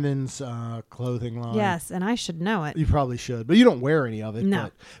 The women's clothing line. Yes, and I should know it, You probably should, but you don't wear any of it. No.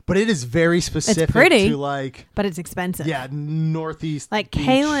 But it is very specific pretty. to like, but it's expensive. yeah, Northeast. Like beach.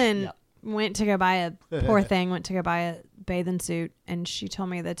 Kaylin Yeah. went to go buy went to go buy a bathing suit, and she told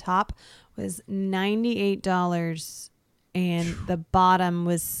me the top was $98 and the bottom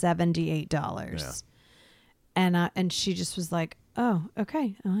was $78. And she just was like, "Oh,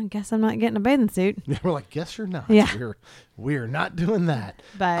 okay. Well, I guess I'm not getting a bathing suit." Yeah, we're like, guess you're not. Yeah. We're not doing that.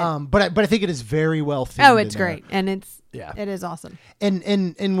 But but I think it is very well themed. oh, it's in there. great, and it is awesome. And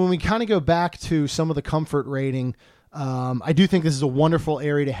when we kind of go back to some of the comfort rating, I do think this is a wonderful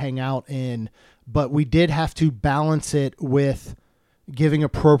area to hang out in, but we did have to balance it with giving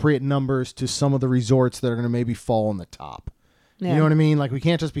appropriate numbers to some of the resorts that are going to maybe fall on the top. Yeah. You know what I mean? Like, we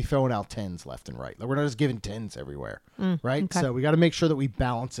can't just be throwing out 10s left and right. Like, we're not just giving 10s everywhere, right? okay. So we got to make sure that we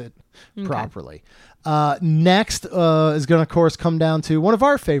balance it properly. Next is going to, of course, come down to one of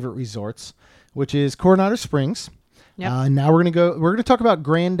our favorite resorts, which is Coronado Springs. Yep. Now we're going to talk about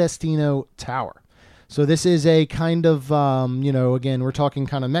Gran Destino Tower. So this is a kind of, again, we're talking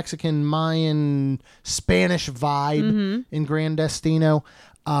kind of Mexican, Mayan, Spanish vibe in Gran Destino.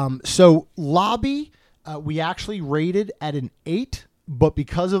 So lobby, we actually rated at an 8, but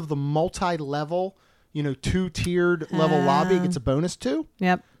because of the multi-level, 2-tiered level lobby, it gets a bonus 2.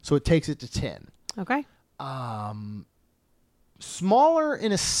 Yep. So it takes it to 10. Okay. Smaller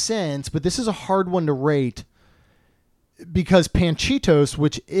in a sense, but this is a hard one to rate because Panchitos,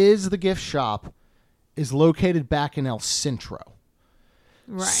 which is the gift shop, is located back in El Centro.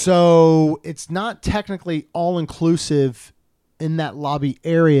 Right. So it's not technically all-inclusive in that lobby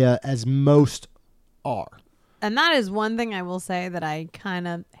area as most are. And that is one thing I will say that I kind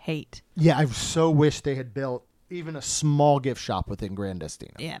of hate. Yeah, I so wish they had built even a small gift shop within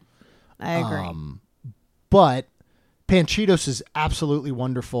Grandestino. Yeah, I agree. But Panchitos is absolutely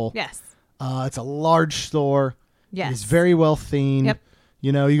wonderful. Yes. It's a large store. Yes. It's very well themed. Yep.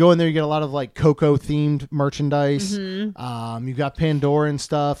 You know, you go in there, you get a lot of like cocoa themed merchandise. Mm-hmm. You've got Pandoran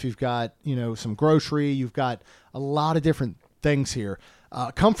stuff. You've got, you know, some grocery. You've got a lot of different things here.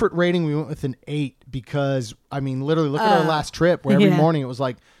 Comfort rating, we went with an 8 because, I mean, literally look at our last trip where every morning it was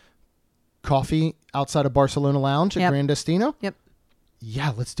like coffee outside of Barcelona Lounge at Grandestino. Yep.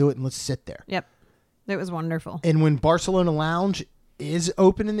 Yeah, let's do it and let's sit there. Yep. It was wonderful. And when Barcelona Lounge is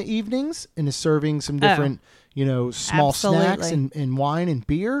open in the evenings and is serving some different, you know, small snacks and wine and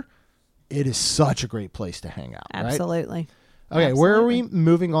beer, it is such a great place to hang out. Absolutely. Right? Okay, where are we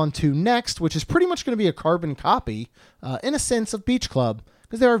moving on to next, which is pretty much going to be a carbon copy, in a sense, of Beach Club,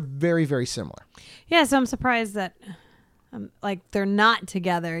 because they are very, very similar. Yeah, so I'm surprised that, like, they're not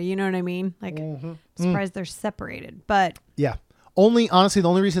together. You know what I mean? Like, I'm surprised they're separated. But yeah, honestly, the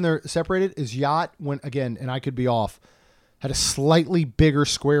only reason they're separated is Yacht, when again, and I could be off, had a slightly bigger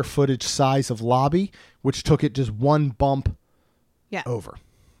square footage size of lobby, which took it just one bump over.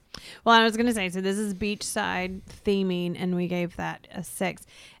 Well, I was going to say, so this is beachside theming, and we gave that a 6.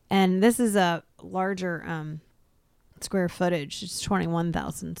 And this is a larger square footage. It's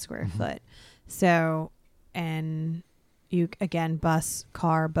 21,000 square foot. So, and you, again, bus,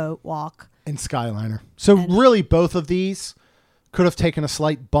 car, boat, walk. And Skyliner. So really both of these could have taken a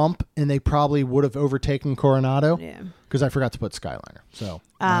slight bump, and they probably would have overtaken Coronado. Yeah. Because I forgot to put Skyliner. So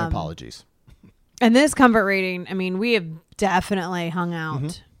my apologies. And this comfort rating, I mean, we have definitely hung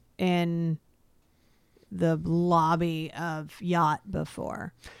out in the lobby of Yacht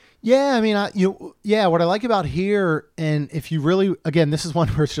before. Yeah, I mean, what I like about here, and if you really, again, this is one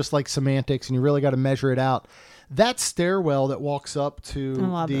where it's just like semantics, and you really got to measure it out. That stairwell that walks up to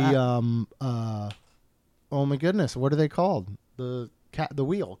oh my goodness, what are they called? The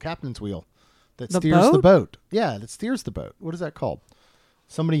wheel, captain's wheel, that steers the boat. Yeah, that steers the boat. What is that called?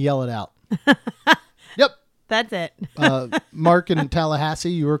 Somebody yell it out. Yep. That's it. Mark in Tallahassee,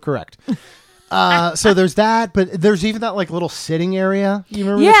 you were correct. So there's that, but there's even that like little sitting area. You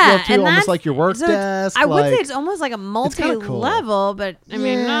remember this too? Almost like your work desk. I would say it's almost like a multi-level, cool. but I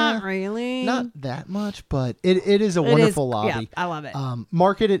mean, not really. Not that much, but it is a wonderful lobby. Yeah, I love it.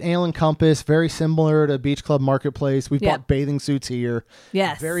 Market at Ale and Compass, very similar to Beach Club Marketplace. We've bought bathing suits here.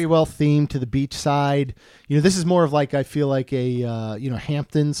 Yes. Very well themed to the beach side. You know, this is more of like, I feel like a,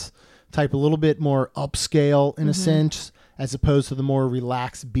 Hamptons type, a little bit more upscale in a sense, as opposed to the more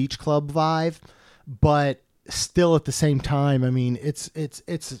relaxed Beach Club vibe, but still at the same time, I mean, it's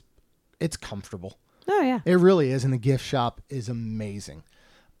comfortable. Oh yeah, it really is, and the gift shop is amazing.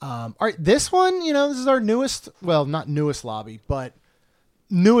 All right, this one, this is our newest, well, not newest lobby, but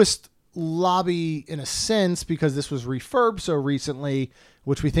newest lobby in a sense, because this was refurbed so recently,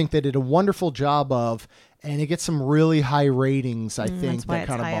 which we think they did a wonderful job of, and it gets some really high ratings, I think, that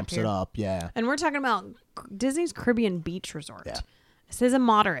kind of bumps it up. Yeah. And we're talking about Disney's Caribbean Beach Resort. Yeah. This is a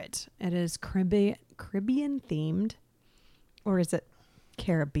moderate. It is Caribbean themed, or is it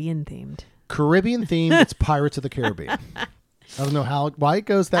Caribbean themed? Caribbean themed. It's Pirates of the Caribbean. I don't know why it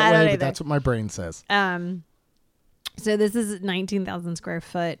goes that way, but that's what my brain says. So this is 19,000 square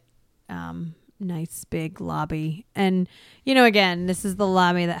foot. Nice big lobby, and again, this is the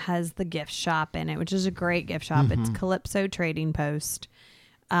lobby that has the gift shop in it, which is a great gift shop. It's Calypso Trading Post,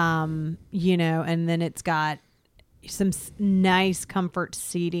 and then it's got some nice comfort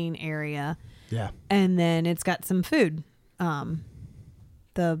seating area. Yeah, and then it's got some food,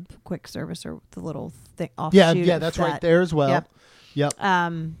 the quick service or the little thing off. Yeah, that's right there as well. Yep.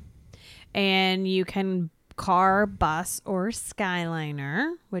 And you can car, bus, or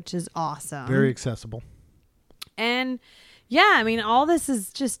Skyliner, which is awesome. Very accessible. And yeah, I mean, all this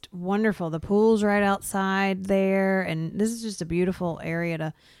is just wonderful. The pool's right outside there, and this is just a beautiful area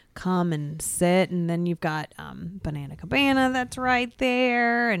to come and sit. And then you've got Banana Cabana that's right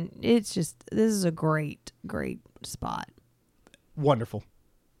there, and this is a great spot. Wonderful.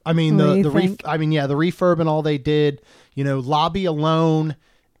 I mean, the refurb and all they did, lobby alone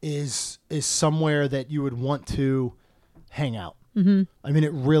is somewhere that you would want to hang out. I mean,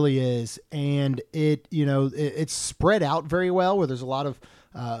 it really is. And it's spread out very well, where there's a lot of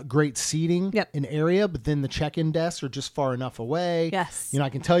great seating in area, but then the check-in desks are just far enough away. Yes. I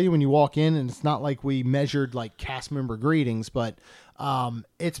can tell you when you walk in, and it's not like we measured like cast member greetings, but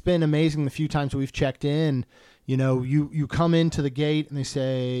it's been amazing the few times we've checked in. You come into the gate and they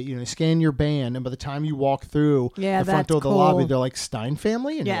say, scan your band. And by the time you walk through the front door of the lobby, they're like, Stein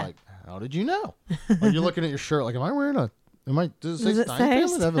family? And you're like, how did you know? Like, you're looking at your shirt like, am I wearing a Does Does it it say say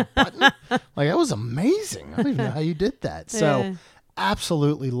Steinfeld? Have a button? Like, that was amazing. I don't even know how you did that. So Yeah.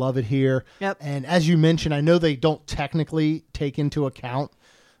 absolutely love it here. Yep. And as you mentioned, I know they don't technically take into account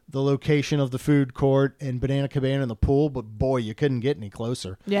the location of the food court and Banana Cabana and the pool, but boy, you couldn't get any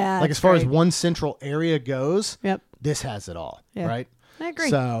closer. Yeah, Like it's as far as great. one central area goes, Yep. this has it all, Yeah. right? I agree.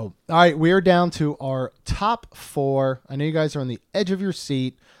 So, all right, we are down to our top 4. I know you guys are on the edge of your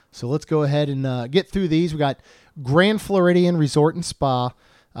seat, so let's go ahead and get through these. We got Grand Floridian Resort and Spa.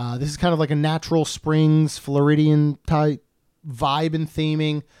 This is kind of like a natural springs Floridian type vibe and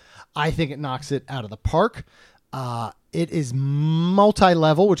theming. I think it knocks it out of the park. It is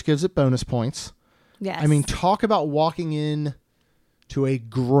multi-level, which gives it bonus points. Yes. I mean, talk about walking in to a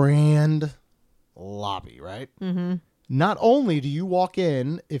grand lobby, right? Mm-hmm. Not only do you walk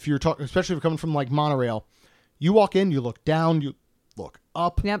in, if you're talking, especially if you're coming from like monorail, you walk in, you look down, you look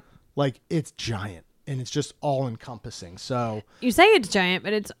up. Yep. Like, it's giant and it's just all encompassing. So You say it's giant,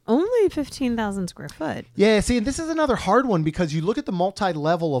 but it's only 15,000 square foot. yeah, see, and this is another hard one because you look at the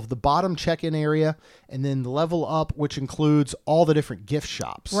multi-level of the bottom check-in area and then the level up, which includes all the different gift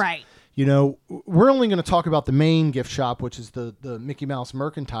shops. Right. You know, we're only going to talk about the main gift shop, which is the Mickey Mouse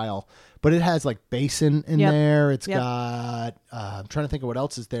Mercantile, but it has like Basin in Yep. there. It's Yep. got, I'm trying to think of what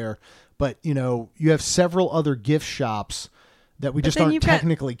else is there, but you know, you have several other gift shops that we just then aren't you've got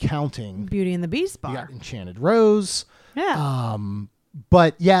technically counting. Beauty and the Beast You bar. got Enchanted Rose. Yeah.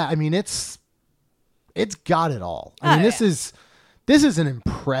 But yeah, I mean, it's got it all. I mean, this is an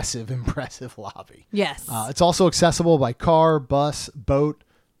impressive lobby. Yes. It's also accessible by car, bus, boat,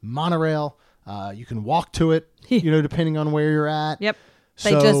 monorail. You can walk to it, you know, depending on where you're at. Yep.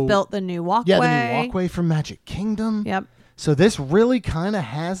 They So- just built the new walkway. Yeah, the new walkway from Magic Kingdom. Yep. So this really kind of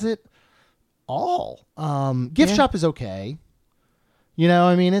has it all. Gift Yeah. shop is okay. You know,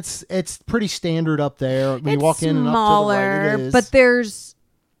 I mean, it's pretty standard up there. When you It's walk in and up to the smaller, right, it is. but there's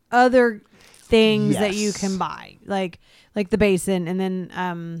other things that you Yes. can buy, like the basin, and then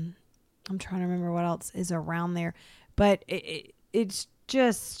I'm trying to remember what else is around there, but it's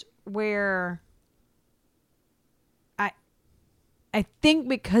just where I think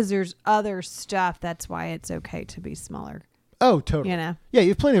because there's other stuff, that's why it's okay to be smaller. Oh, totally. You know? Yeah, you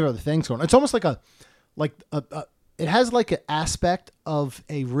have plenty of other things going on. It's almost like it has like an aspect of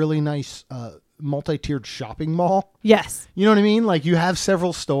a really nice multi-tiered shopping mall. Yes, You know what I mean? Like you have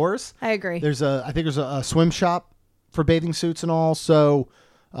several stores. I agree. I think there's a swim shop for bathing suits and all. So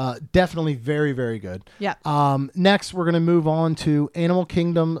definitely very, very good. Yeah. Next, we're going to move on to Animal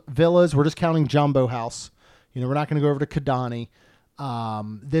Kingdom Villas. We're just counting Jumbo House. You know, we're not going to go over to Kidani.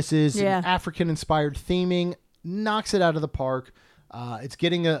 This is Yeah. African-inspired theming. Knocks it out of the park. It's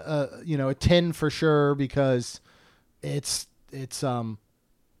getting a 10 for sure because it's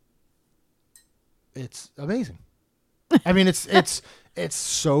amazing. I mean, it's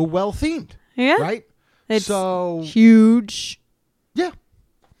so well themed. Yeah. Right. It's so huge. yeah.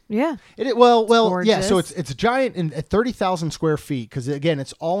 Yeah. Well, yeah. So gorgeous. it's giant and at 30,000 square feet because again,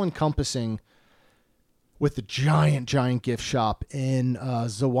 it's all encompassing with the giant gift shop in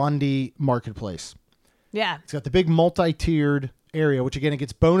Zawandi Marketplace. Yeah. It's got the big multi-tiered area, which again, it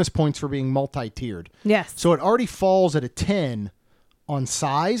gets bonus points for being multi-tiered. Yes. So it already falls at a 10 on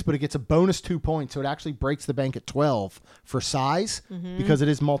size, but it gets a bonus 2 points. So it actually breaks the bank at 12 for size because it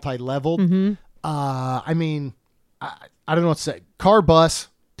is multi-leveled. I mean, I don't know what to say. Car bus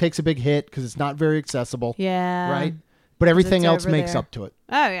takes a big hit because it's not very accessible. Yeah. Right. But everything it's else over makes there. up to it.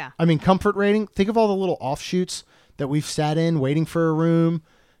 Oh yeah. I mean, comfort rating. Think of all the little offshoots that we've sat in waiting for a room.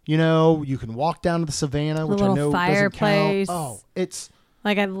 You know, you can walk down to the Savannah, which I little know fireplace. doesn't count. Oh, it's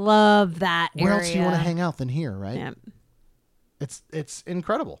Like I love that where area. else do you want to hang out than here, right? Yep. It's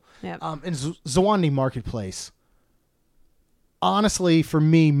incredible. Yep. And Zawandi Marketplace, honestly, for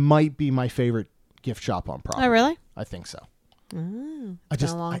me, might be my favorite gift shop on property. Oh really? I think so. Oh, I it's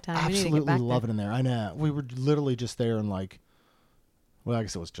been a long time. We need to get absolutely back love there. it in there. I know. We were literally just there in I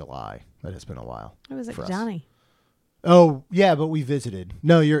guess it was July. That has been a while. It was like for us. Johnny. Oh, yeah, but we visited.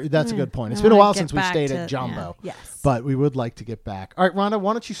 No, that's a good point. It's been a while since we stayed at Jumbo. Yes. But we would like to get back. All right, Rhonda,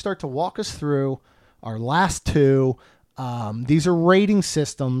 why don't you start to walk us through our last two? These are rating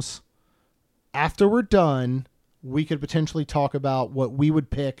systems. After we're done, we could potentially talk about what we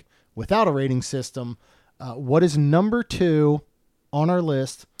would pick without a rating system. What is number 2 on our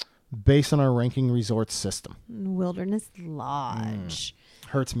list based on our ranking resort system? Wilderness Lodge.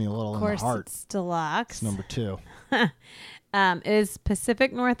 Hurts me a little Of in the course, heart. it's deluxe. It's number 2. It is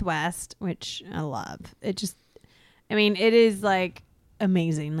Pacific Northwest, which I love. It is like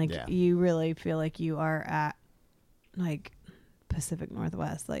amazing. Like Yeah. you really feel like you are at like Pacific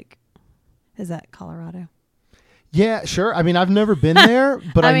Northwest. Like, is that Colorado? Yeah, sure. I mean, I've never been there,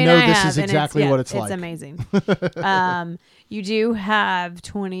 but I know this is exactly what it's like. It's amazing. You do have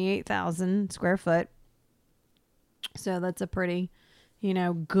 28,000 square foot. So that's a pretty,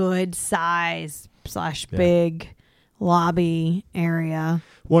 good size / big lobby area.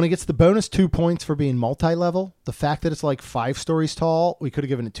 Well, it gets the bonus 2 points for being multi-level. The fact that it's like 5 stories tall, we could have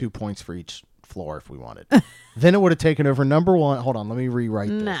given it 2 points for each floor if we wanted. Then it would have taken over number 1. Hold on, let me rewrite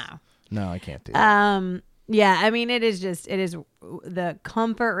this. No, I can't do that. Yeah, I mean, it is the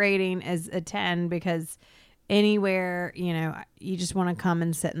comfort rating is a 10 because anywhere, you just want to come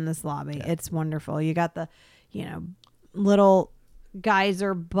and sit in this lobby. Yeah. It's wonderful. You got the, little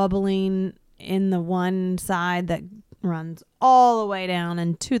geyser bubbling in the one side that runs all the way down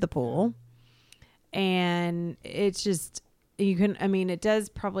into the pool. And it's just, it does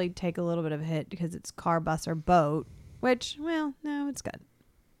probably take a little bit of a hit because it's car, bus, or boat, which, well, no, it's good.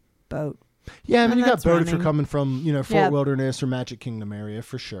 Boat. Yeah, I mean, you got boat if you're coming from, Fort Wilderness or Magic Kingdom area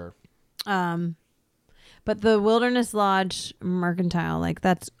for sure. But the Wilderness Lodge Mercantile,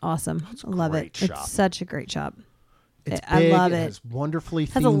 that's awesome. I love it. Shop. It's such a great shop. It's big. I love it. It has wonderfully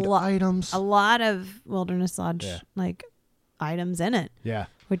themed items. A lot of Wilderness Lodge items in it. Yeah,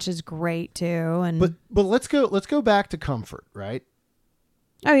 which is great too. And but let's go back to comfort, right?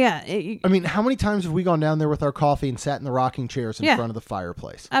 Oh yeah. I mean, how many times have we gone down there with our coffee and sat in the rocking chairs in front of the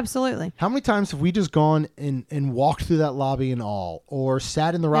fireplace? Absolutely. How many times have we just gone and walked through that lobby and all, or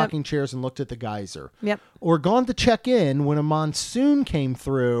sat in the rocking chairs and looked at the geyser? Yep. Or gone to check in when a monsoon came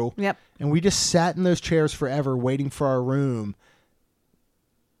through. Yep. And we just sat in those chairs forever waiting for our room.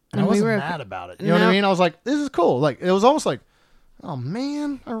 And I wasn't mad about it. You know what I mean? I was like, this is cool. It was almost like, oh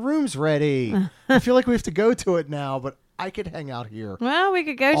man, our room's ready. I feel like we have to go to it now, but I could hang out here. Well, we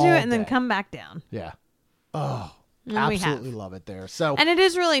could go to it and then come back down. Yeah. Oh, absolutely love it there. So, and it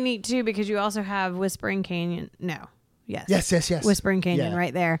is really neat too because you also have Whispering Canyon. No. Yes. Yes. Whispering Canyon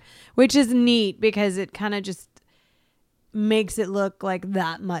right there, which is neat because it kind of just makes it look like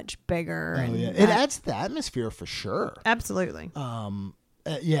that much bigger. Oh, yeah. It adds to the atmosphere for sure. Absolutely.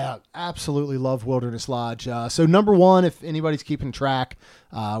 Yeah, absolutely love Wilderness Lodge. So number 1, if anybody's keeping track,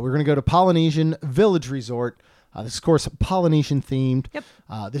 we're going to go to Polynesian Village Resort. This is, of course, Polynesian themed. Yep.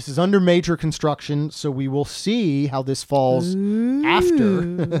 This is under major construction, so we will see how this falls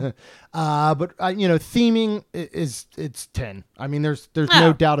after. But theming it's 10. I mean, there's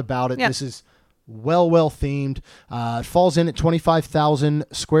no doubt about it. Yep. This is well themed. It falls in at 25,000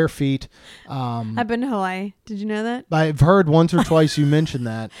 square feet. I've been to Hawaii. Did you know that? I've heard once or twice you mention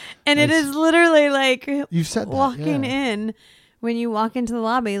that. And it is literally like you've said that, walking in. When you walk into the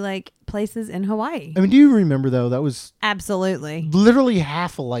lobby, places in Hawaii. I mean, do you remember, though, that was absolutely literally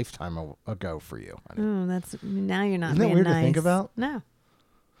half a lifetime ago for you. Oh, now you're not Isn't being that weird nice. to think about? No.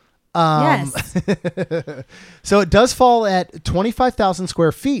 Yes. So it does fall at 25,000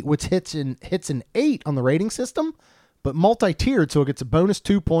 square feet, which hits an 8 on the rating system, but multi-tiered, so it gets a bonus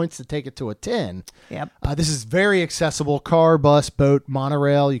 2 points to take it to a 10. Yep. This is very accessible. Car, bus, boat,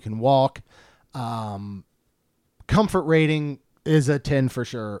 monorail. You can walk. Comfort rating is a 10 for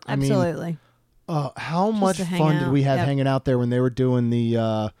sure. Absolutely. I mean, how much fun did we have hanging out there when they were doing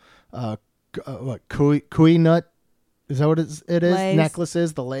the kui nut? Is that what it is? Lays.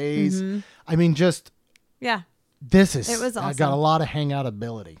 Necklaces, the lays. Mm-hmm. I mean, just it was awesome. I got a lot of hangout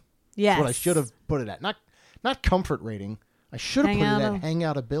ability. Yes. That's what I should have put it at. Not comfort rating. I should have put it at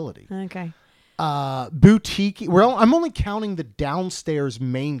hangout ability. Okay. Boutique. I'm only counting the downstairs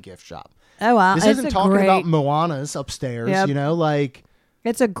main gift shop. Oh wow! This isn't talking about Moana's upstairs. Yep.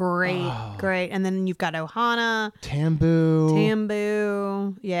 It's a great, and then you've got Ohana,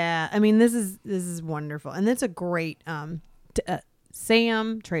 Tambu. Yeah, I mean this is wonderful, and it's a great Trader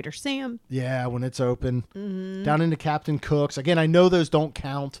Sam. Yeah, when it's open, down into Captain Cook's. Again, I know those don't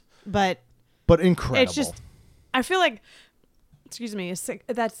count, but incredible. It's just, I feel like, excuse me,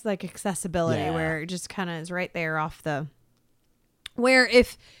 that's like accessibility where it just kind of is right there off the. Where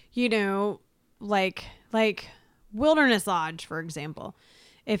if like Wilderness Lodge, for example,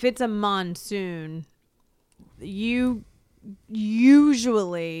 if it's a monsoon, you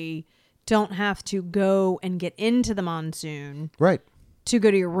usually don't have to go and get into the monsoon to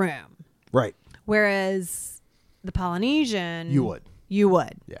go to your room. Right. Whereas the Polynesian, you would.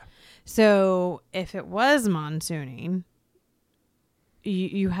 Yeah. So if it was monsooning,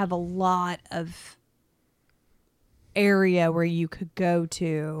 you have a lot of area where you could go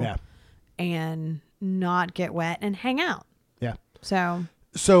to and not get wet and hang out. Yeah. So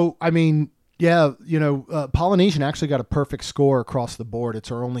I mean, Polynesian actually got a perfect score across the board.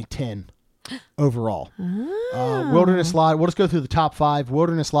 It's our only 10 overall. Wilderness Lodge, we'll just go through the top 5.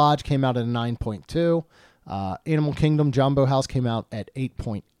 Wilderness Lodge came out at a 9.2. Animal Kingdom Jumbo House came out at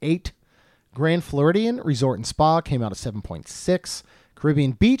 8.8. Grand Floridian Resort and Spa came out at 7.6.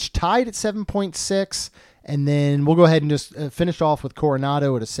 Caribbean Beach tied at 7.6. And then we'll go ahead and just finish off with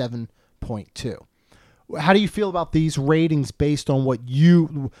Coronado at a 7.2. How do you feel about these ratings based on what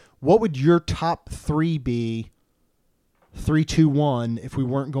would your top 3 be? 3, 2, 1 if we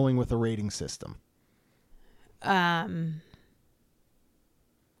weren't going with a rating system?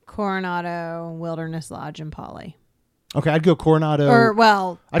 Coronado, Wilderness Lodge, and Poly. Okay, I'd go Coronado.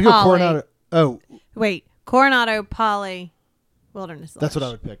 I'd go Coronado. Oh, wait, Coronado, Poly, Wilderness Lodge. That's what I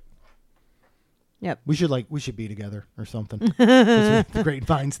would pick. Yep. We should be together or something. That's the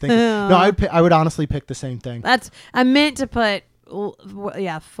Grapevines thing. No, I would honestly pick the same thing. I meant to put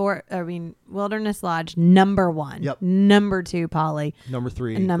Wilderness Lodge number 1. Yep. Number 2, Poly. Number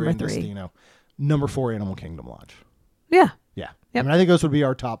 3, and number Grand 3. Destino. Number 4, Animal Kingdom Lodge. Yeah. Yeah. Yep. I mean, I think those would be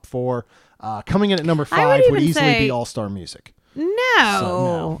our top 4. Coming in at number 5 would easily be All Star Music.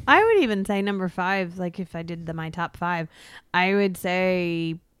 No. I would even say number 5, like if I did my top 5, I would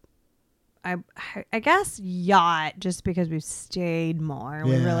say, I guess Yacht, just because we've stayed more.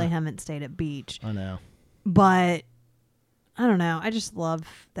 Yeah. We really haven't stayed at beach. I know. But I don't know. I just love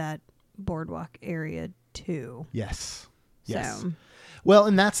that boardwalk area too. Yes. Yes. So. Well,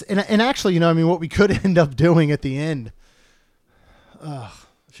 and that's and actually, what we could end up doing at the end. I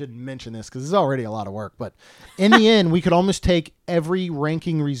shouldn't mention this because it's already a lot of work, but in the end, we could almost take every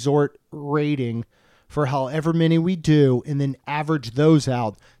ranking resort rating for however many we do and then average those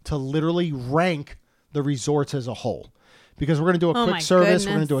out to literally rank the resorts as a whole. Because we're going to do a quick service.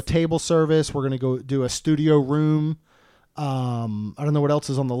 We're going to do a table service. We're going to go do a studio room. I don't know what else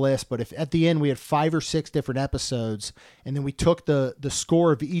is on the list, but if at the end we had 5 or 6 different episodes and then we took the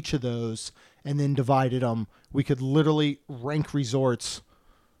score of each of those and then divided them, we could literally rank resorts.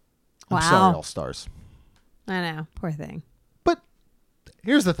 Wow. I'm sorry, All Stars. I know. Poor thing. But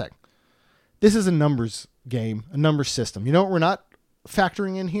here's the thing. This is a numbers game, a numbers system. You know what we're not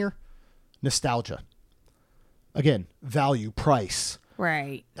factoring in here? Nostalgia. Again, value, price.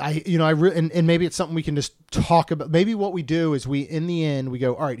 Right. And maybe it's something we can just talk about. Maybe what we do is in the end, we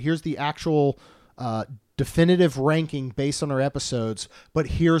go, all right, here's the actual definitive ranking based on our episodes, but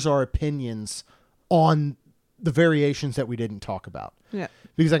here's our opinions on the variations that we didn't talk about. Yeah.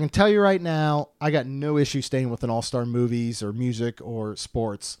 Because I can tell you right now, I got no issue staying with an All-Star movies or music or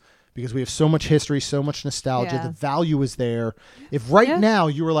sports because we have so much history, so much nostalgia. Yeah. The value is there. If now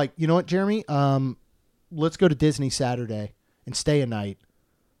you were like, you know what, Jeremy, let's go to Disney Saturday and stay a night.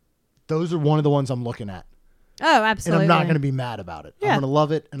 Those are one of the ones I'm looking at. Oh, absolutely. And I'm not going to be mad about it. Yeah. I'm going to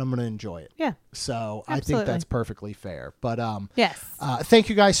love it and I'm going to enjoy it. Yeah. So Absolutely. I think that's perfectly fair. But yes. Thank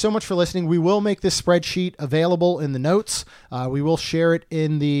you guys so much for listening. We will make this spreadsheet available in the notes. We will share it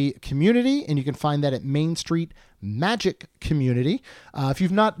in the community, and you can find that at Main Street Magic Community. If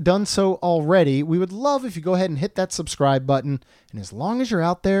you've not done so already, we would love if you go ahead and hit that subscribe button. And as long as you're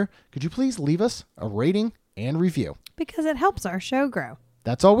out there, could you please leave us a rating and review? Because it helps our show grow.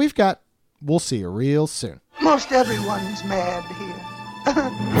 That's all we've got. We'll see you real soon. Most everyone's mad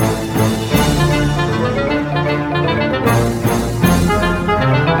here.